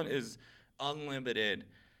 Talent is unlimited.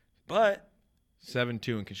 But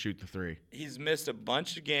 7-2 and can shoot the 3. he's missed a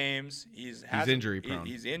bunch of games. He's injury prone.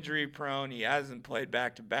 He's injury prone. He hasn't played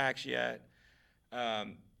back-to-backs yet.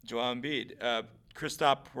 Joel Embiid.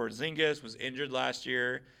 Kristaps Porzingis was injured last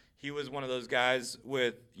year. He was one of those guys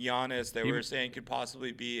with Giannis that we were saying could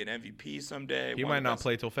possibly be an MVP someday. He might not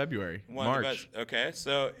play till February, March. Okay,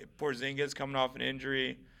 so Porzingis coming off an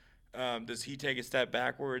injury. Does he take a step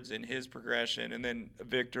backwards in his progression? And then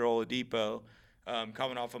Victor Oladipo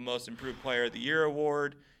coming off a Most Improved Player of the Year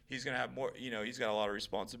award. He's going to have more, he's got a lot of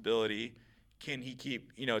responsibility. Can he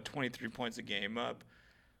keep, 23 points a game up?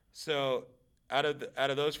 So out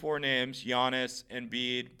of those 4 names, Giannis,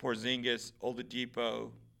 Embiid, Porzingis,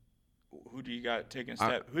 Oladipo, who do you got taking a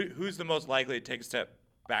step? Who's the most likely to take a step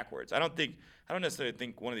backwards? I don't necessarily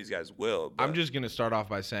think one of these guys will. But I'm just going to start off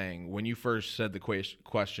by saying, when you first said the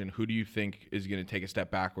question, who do you think is going to take a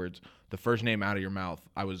step backwards? The first name out of your mouth,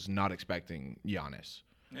 I was not expecting Giannis.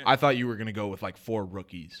 Yeah. I thought you were going to go with like 4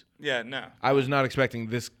 rookies. Yeah, no. I was not expecting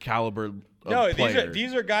this caliber of player.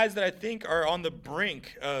 These are guys that I think are on the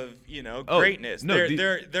brink of, greatness. No,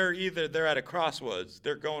 they're at a crossroads.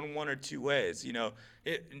 They're going one or two ways,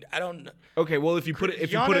 Okay, well, if you put it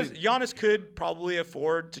Giannis could probably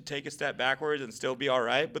afford to take a step backwards and still be all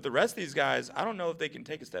right, but the rest of these guys, I don't know if they can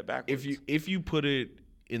take a step backwards. If you put it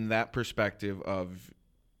in that perspective of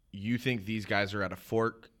you think these guys are at a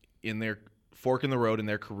fork in the road in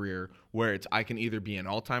their career where it's I can either be an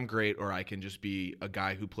all-time great or I can just be a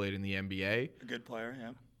guy who played in the NBA. A good player,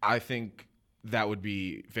 yeah. I think that would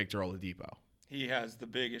be Victor Oladipo. He has the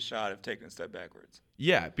biggest shot of taking a step backwards.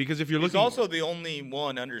 Yeah, because if you're looking... He's also the only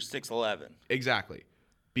one under 6'11". Exactly.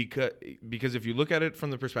 Because if you look at it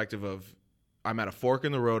from the perspective of I'm at a fork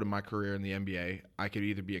in the road in my career in the NBA, I could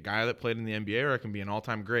either be a guy that played in the NBA or I can be an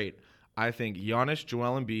all-time great. I think Giannis,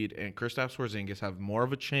 Joel Embiid, and Kristaps Porzingis have more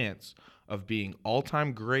of a chance of being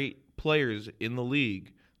all-time great players in the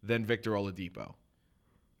league than Victor Oladipo.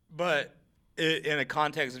 But in a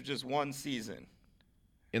context of just one season.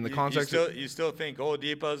 In the context you still think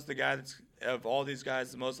Oladipo's the guy that's of all these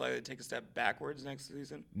guys the most likely to take a step backwards next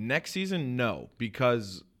season? Next season, no,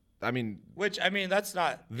 because that's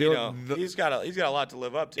not he's got a lot to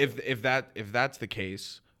live up to. If that's the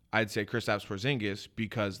case, I'd say Kristaps Porzingis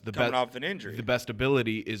because coming off an injury, the best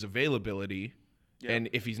ability is availability. Yeah. And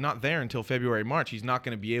if he's not there until February, March, he's not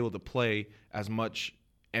going to be able to play as much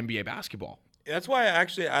NBA basketball. That's why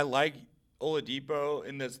I like Oladipo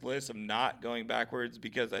in this list of not going backwards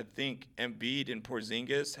because I think Embiid and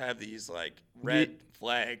Porzingis have these like red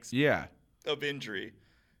flags of injury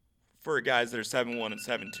for guys that are 7'1" and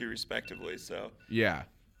 7'2" respectively. So yeah.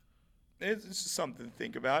 It's just something to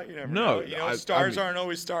think about. You never know. Stars aren't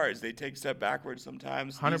always stars. They take a step backwards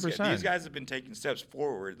sometimes. 100%. These guys have been taking steps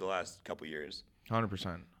forward the last couple years.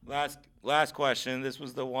 100%. Last question. This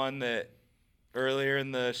was the one that earlier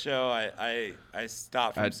in the show I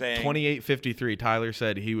stopped from saying. 28:53, Tyler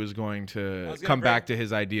said he was going to come back to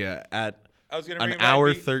his idea at an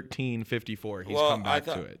hour 13:54. He's come back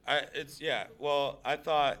to it. I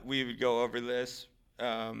thought we would go over this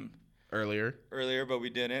earlier, but we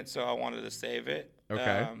didn't, so I wanted to save it.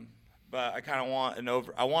 Okay. But I kind of want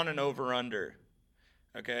an over-under.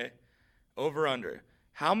 Okay? Over-under.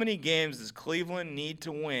 How many games does Cleveland need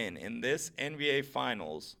to win in this NBA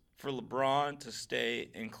Finals for LeBron to stay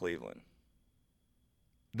in Cleveland?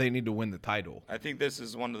 They need to win the title. I think this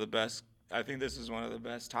is one of the best I think this is one of the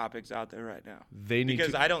best topics out there right now. They need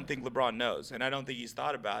because to, I don't think LeBron knows, and I don't think he's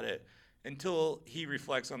thought about it until he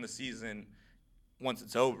reflects on the season once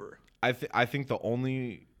it's over. I think the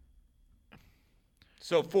only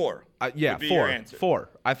So 4. yeah, would be your answer. 4.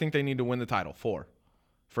 I think they need to win the title. 4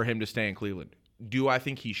 for him to stay in Cleveland. Do I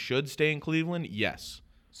think he should stay in Cleveland? Yes.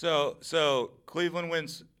 So Cleveland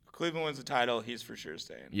wins the title. He's for sure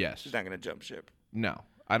staying. Yes. He's not going to jump ship. No.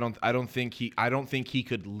 I don't think he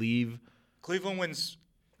could leave. Cleveland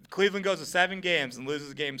goes to 7 games and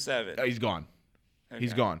loses game 7. He's gone.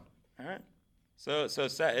 He's Okay. gone. All right. So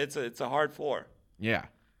it's a hard 4. Yeah.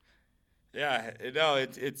 Yeah, no,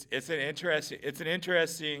 it's an interesting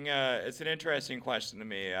question to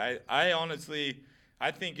me. I honestly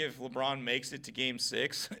think if LeBron makes it to game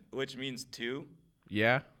 6, which means 2,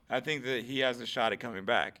 Yeah. I think that he has a shot at coming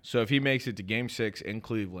back. So if he makes it to game 6 in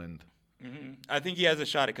Cleveland, I think he has a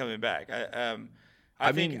shot at coming back.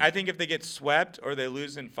 I think if they get swept or they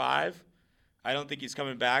lose in 5, I don't think he's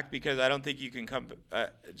coming back because I don't think you can come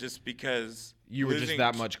just because you were just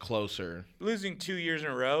that much closer. Losing 2 years in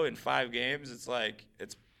a row in 5 games, it's like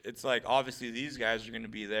obviously these guys are going to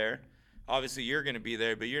be there. Obviously you're going to be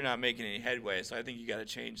there, but you're not making any headway. So I think you got to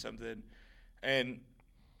change something. And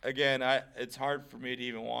again, it's hard for me to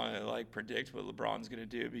even want to like predict what LeBron's going to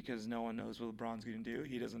do because no one knows what LeBron's going to do.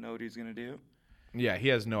 He doesn't know what he's going to do. Yeah, he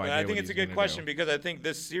has no idea. I think it's a good question because I think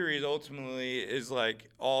this series ultimately is like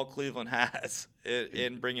all Cleveland has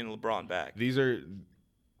in bringing LeBron back.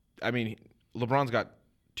 LeBron's got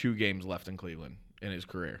 2 games left in Cleveland in his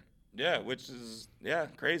career. Yeah, which is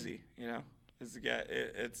crazy. You know, it's the guy.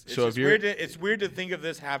 It's So just weird. It's weird to think of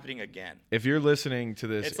this happening again. If you're listening to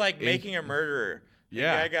this, It's like making a murderer.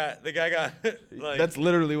 Yeah. The guy got like that's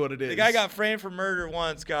literally what it is. the guy got framed for murder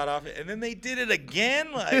once, got off it, and then they did it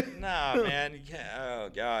again. Like, nah, man, you can't. Oh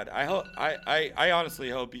God, I honestly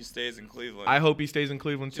hope he stays in Cleveland. I hope he stays in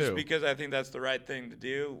Cleveland just too. because I think that's the right thing to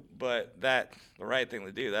do. But the right thing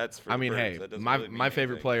to do. That's for I the mean, birds. hey, That doesn't my really mean favorite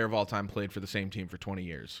anything. player of all time played for the same team for 20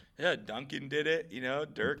 years. Yeah, Duncan did it. You know,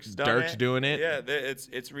 Dirk's done Dirk's it. doing it. Yeah,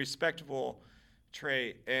 it's a respectable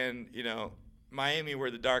trait, and you know, Miami were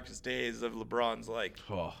the darkest days of LeBron's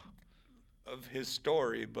Oh, of his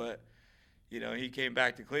story, but you know, he came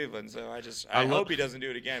back to Cleveland, so I I love- hope he doesn't do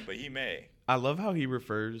it again, but he may. I love how he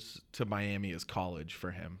refers to Miami as college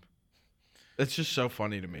for him. It's just so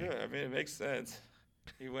funny to me. Yeah, I mean, it makes sense.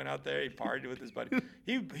 He went out there, he partied with his buddy.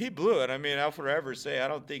 He blew it. I mean, I'll forever say I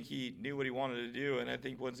don't think he knew what he wanted to do, and I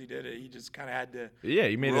think once he did it, he just kind of had to Yeah,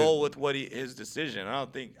 he made roll with his decision. I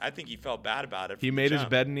think he felt bad about it. he from made the his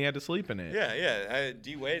jump. bed and he had to sleep in it. Yeah.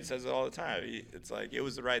 D Wade says it all the time. It's like it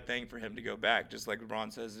was the right thing for him to go back, just like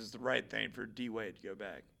LeBron says it's the right thing for D Wade to go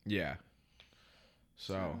back. Yeah.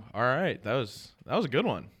 So, all right, that was a good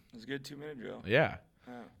one. It was a good 2-minute drill. Yeah.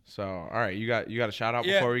 Yeah. So, all right, you got a shout out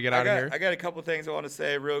before we get out of here? I got a couple things I want to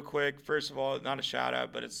say real quick. First of all, not a shout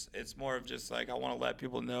out, but it's more of just like I want to let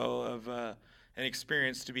people know of an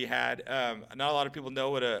experience to be had. Not a lot of people know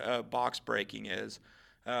what a box breaking is.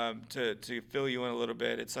 To fill you in a little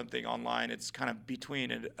bit, it's something online. It's kind of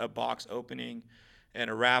between a box opening and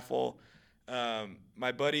a raffle.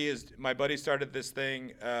 My buddy started this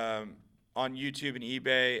thing on YouTube and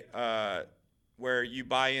eBay. Where you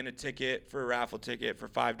buy in a ticket for a raffle ticket for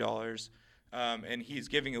 $5, and he's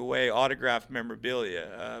giving away autographed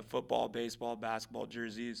memorabilia, football, baseball, basketball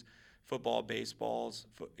jerseys, football, baseballs,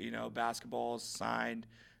 basketballs signed,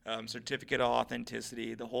 certificate of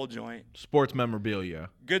authenticity, the whole joint. Sports memorabilia.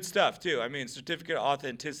 Good stuff too. I mean, certificate of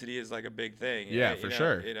authenticity is like a big thing. Yeah, for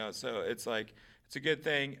sure. You know, so it's like it's a good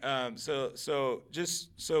thing. So just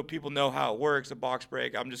so people know how it works, a box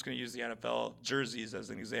break. I'm just going to use the NFL jerseys as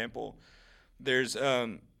an example. There's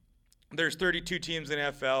 32 teams in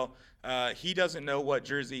NFL. He doesn't know what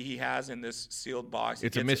jersey he has in this sealed box.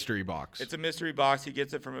 It's a mystery box. It's a mystery box. He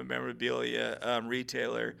gets it from a memorabilia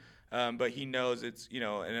retailer, but he knows it's an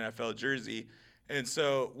NFL jersey. And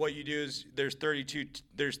so what you do is there's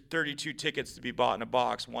 32 tickets to be bought in a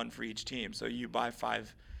box, one for each team. So you buy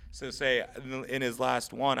 5. So say in his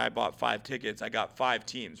last one, I bought 5 tickets. I got 5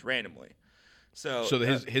 teams randomly. So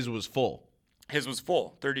his was full. His was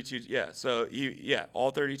full, 32. Yeah, so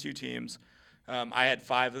all 32 teams. I had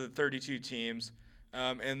 5 of the 32 teams.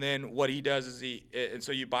 And then what he does is and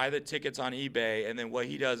so you buy the tickets on eBay, and then what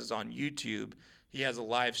he does is on YouTube, he has a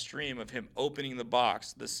live stream of him opening the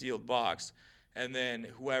box, the sealed box, and then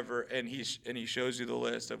he shows you the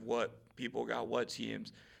list of what people got, what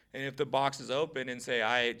teams. And if the box is open and say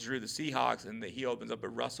I drew the Seahawks and he opens up a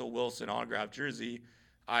Russell Wilson autographed jersey,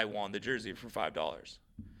 I won the jersey for $5.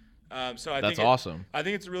 So I That's think awesome. I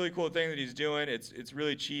think it's a really cool thing that he's doing. It's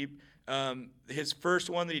really cheap. His first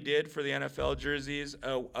one that he did for the NFL jerseys,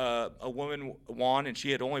 a woman won, and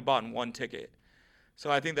she had only bought one ticket. So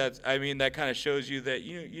I think that kind of shows you that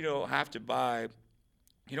you don't have to buy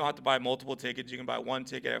multiple tickets. You can buy one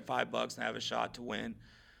ticket at $5 and have a shot to win.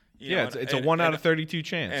 It's a 1 out of 32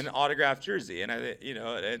 chance. An autographed jersey,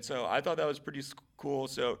 and so I thought that was pretty cool.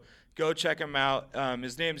 So go check him out.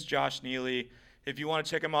 His name's Josh Neely. If you want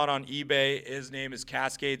to check him out on eBay, his name is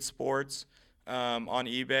Cascade Sports on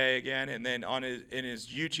eBay again, and then in his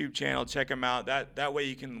YouTube channel, check him out. That way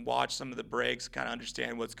you can watch some of the breaks, kind of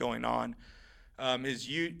understand what's going on. His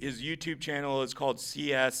YouTube channel is called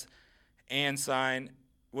CS and sign,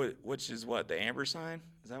 which is what, the amber sign?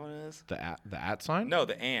 Is that what it is? The at sign? No,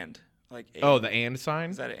 the and. Like oh, the and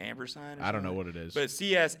sign? Is that an amber sign? I don't know what it is. But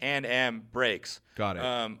CS and M breaks. Got it.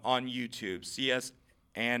 On YouTube, CS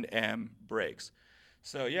and M breaks.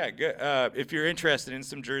 So yeah, good. If you're interested in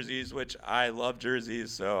some jerseys, which I love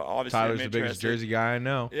jerseys, so obviously Tyler's I'm the biggest jersey guy I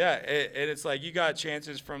know. Yeah, and it's like you got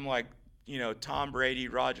chances from like Tom Brady,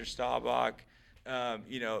 Roger Staubach,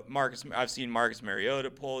 Marcus. I've seen Marcus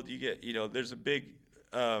Mariota pulled. You get there's a big.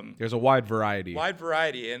 There's a wide variety.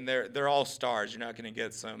 And they're all stars. You're not going to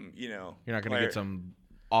get some, You're not going to get some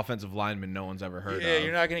offensive lineman no one's ever heard of. Yeah,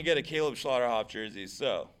 you're not going to get a Caleb Schlotterhoff jersey.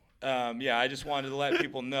 So, I just wanted to let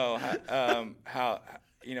people know how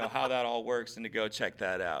that all works and to go check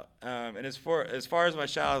that out. And as far as my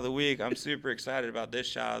shout out of the week, I'm super excited about this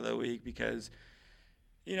shout out of the week because,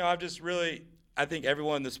 I think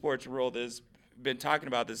everyone in the sports world has been talking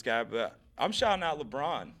about this guy, but I'm shouting out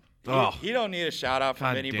LeBron. He don't need a shout-out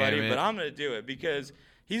from anybody, but I'm going to do it because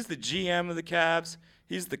he's the GM of the Cavs,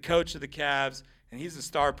 he's the coach of the Cavs, and he's the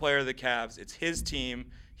star player of the Cavs. It's his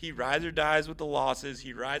team. He rides or dies with the losses.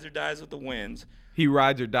 He rides or dies with the wins. He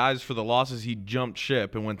rides or dies for the losses. He jumped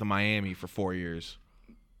ship and went to Miami for 4 years.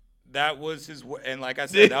 That was his – and like I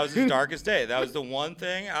said, that was his darkest day. That was the one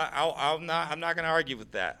thing. I'm not going to argue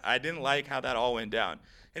with that. I didn't like how that all went down.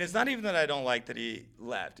 And it's not even that I don't like that he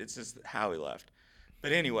left. It's just how he left.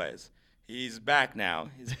 But anyways, he's back now.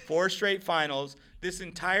 He's 4 straight finals. This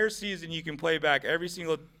entire season, you can play back every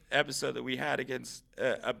single episode that we had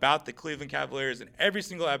about the Cleveland Cavaliers. And every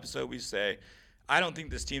single episode we say, I don't think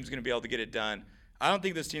this team's going to be able to get it done. I don't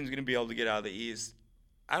think this team's going to be able to get out of the East.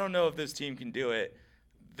 I don't know if this team can do it.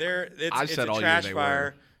 It's a trash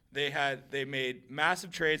fire. They made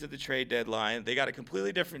massive trades at the trade deadline. They got a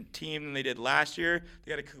completely different team than they did last year. They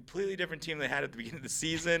got a completely different team they had at the beginning of the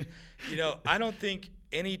season. I don't think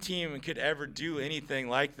any team could ever do anything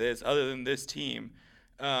like this other than this team.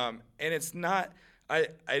 And it's not I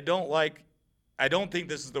don't think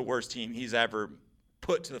this is the worst team he's ever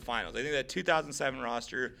put to the finals. I think that 2007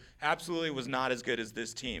 roster absolutely was not as good as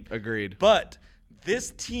this team. Agreed. But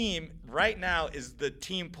this team right now is the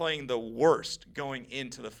team playing the worst going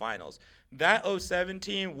into the finals. That 2007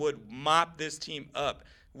 team would mop this team up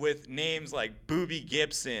with names like Boobie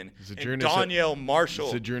Gibson and Danielle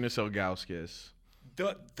Marshall. Zydrunas Ilgauskas.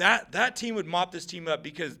 That team would mop this team up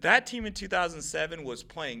because that team in 2007 was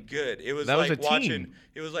playing good. It was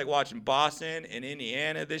like watching Boston and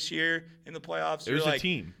Indiana this year in the playoffs. It was a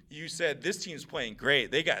team. You said this team's playing great.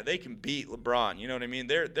 They can beat LeBron. You know what I mean?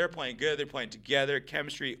 They're playing good. They're playing together,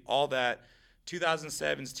 chemistry, all that.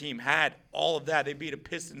 2007's team had all of that. They beat a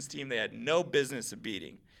Pistons team they had no business of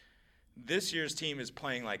beating. This year's team is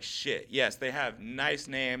playing like shit. Yes, they have nice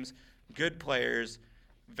names, good players,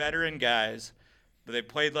 veteran guys. But they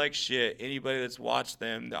played like shit. Anybody that's watched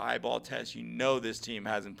them, the eyeball test, this team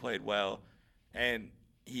hasn't played well. And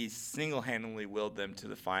he single-handedly willed them to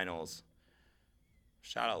the finals.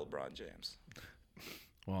 Shout out LeBron James.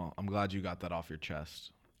 Well, I'm glad you got that off your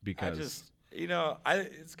chest because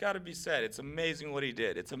it's got to be said. It's amazing what he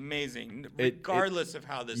did. It's amazing, regardless of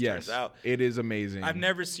how this turns out. It is amazing. I've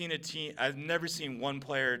never seen one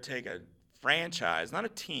player take a franchise, not a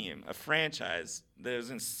team, a franchise that is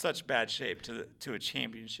in such bad shape to a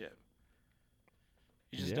championship.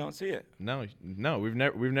 You just don't see it. No, we've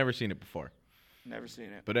never seen it before. Never seen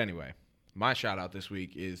it. But anyway, my shout out this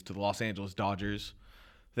week is to the Los Angeles Dodgers.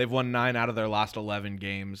 They've won 9 out of their last 11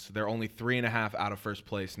 games. They're only 3.5 out of first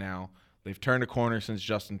place now. They've turned a corner since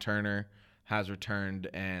Justin Turner has returned,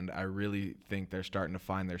 and I really think they're starting to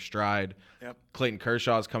find their stride. Yep. Clayton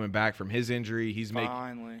Kershaw is coming back from his injury. He's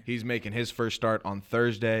making his first start on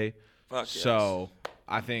Thursday. So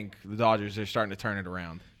I think the Dodgers are starting to turn it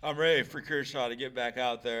around. I'm ready for Kershaw to get back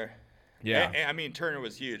out there. Yeah. I mean, Turner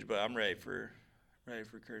was huge, but I'm ready for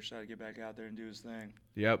Kershaw to get back out there and do his thing.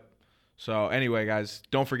 Yep. So anyway, guys,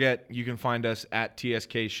 don't forget you can find us at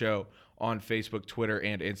TSK Show on Facebook, Twitter,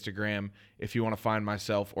 and Instagram. If you want to find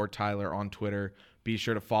myself or Tyler on Twitter, be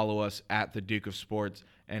sure to follow us at the Duke of Sports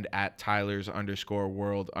and at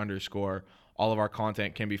Tylers_world_. All of our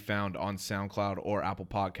content can be found on SoundCloud or Apple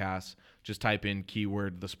Podcasts. Just type in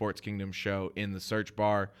keyword The Sports Kingdom Show in the search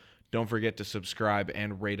bar. Don't forget to subscribe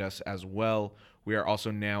and rate us as well. We are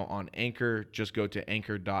also now on Anchor. Just go to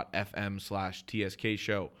anchor.fm/TSK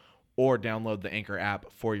Show or download the Anchor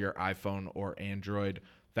app for your iPhone or Android.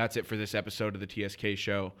 That's it for this episode of the TSK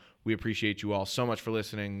Show. We appreciate you all so much for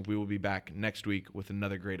listening. We will be back next week with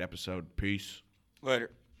another great episode. Peace.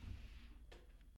 Later.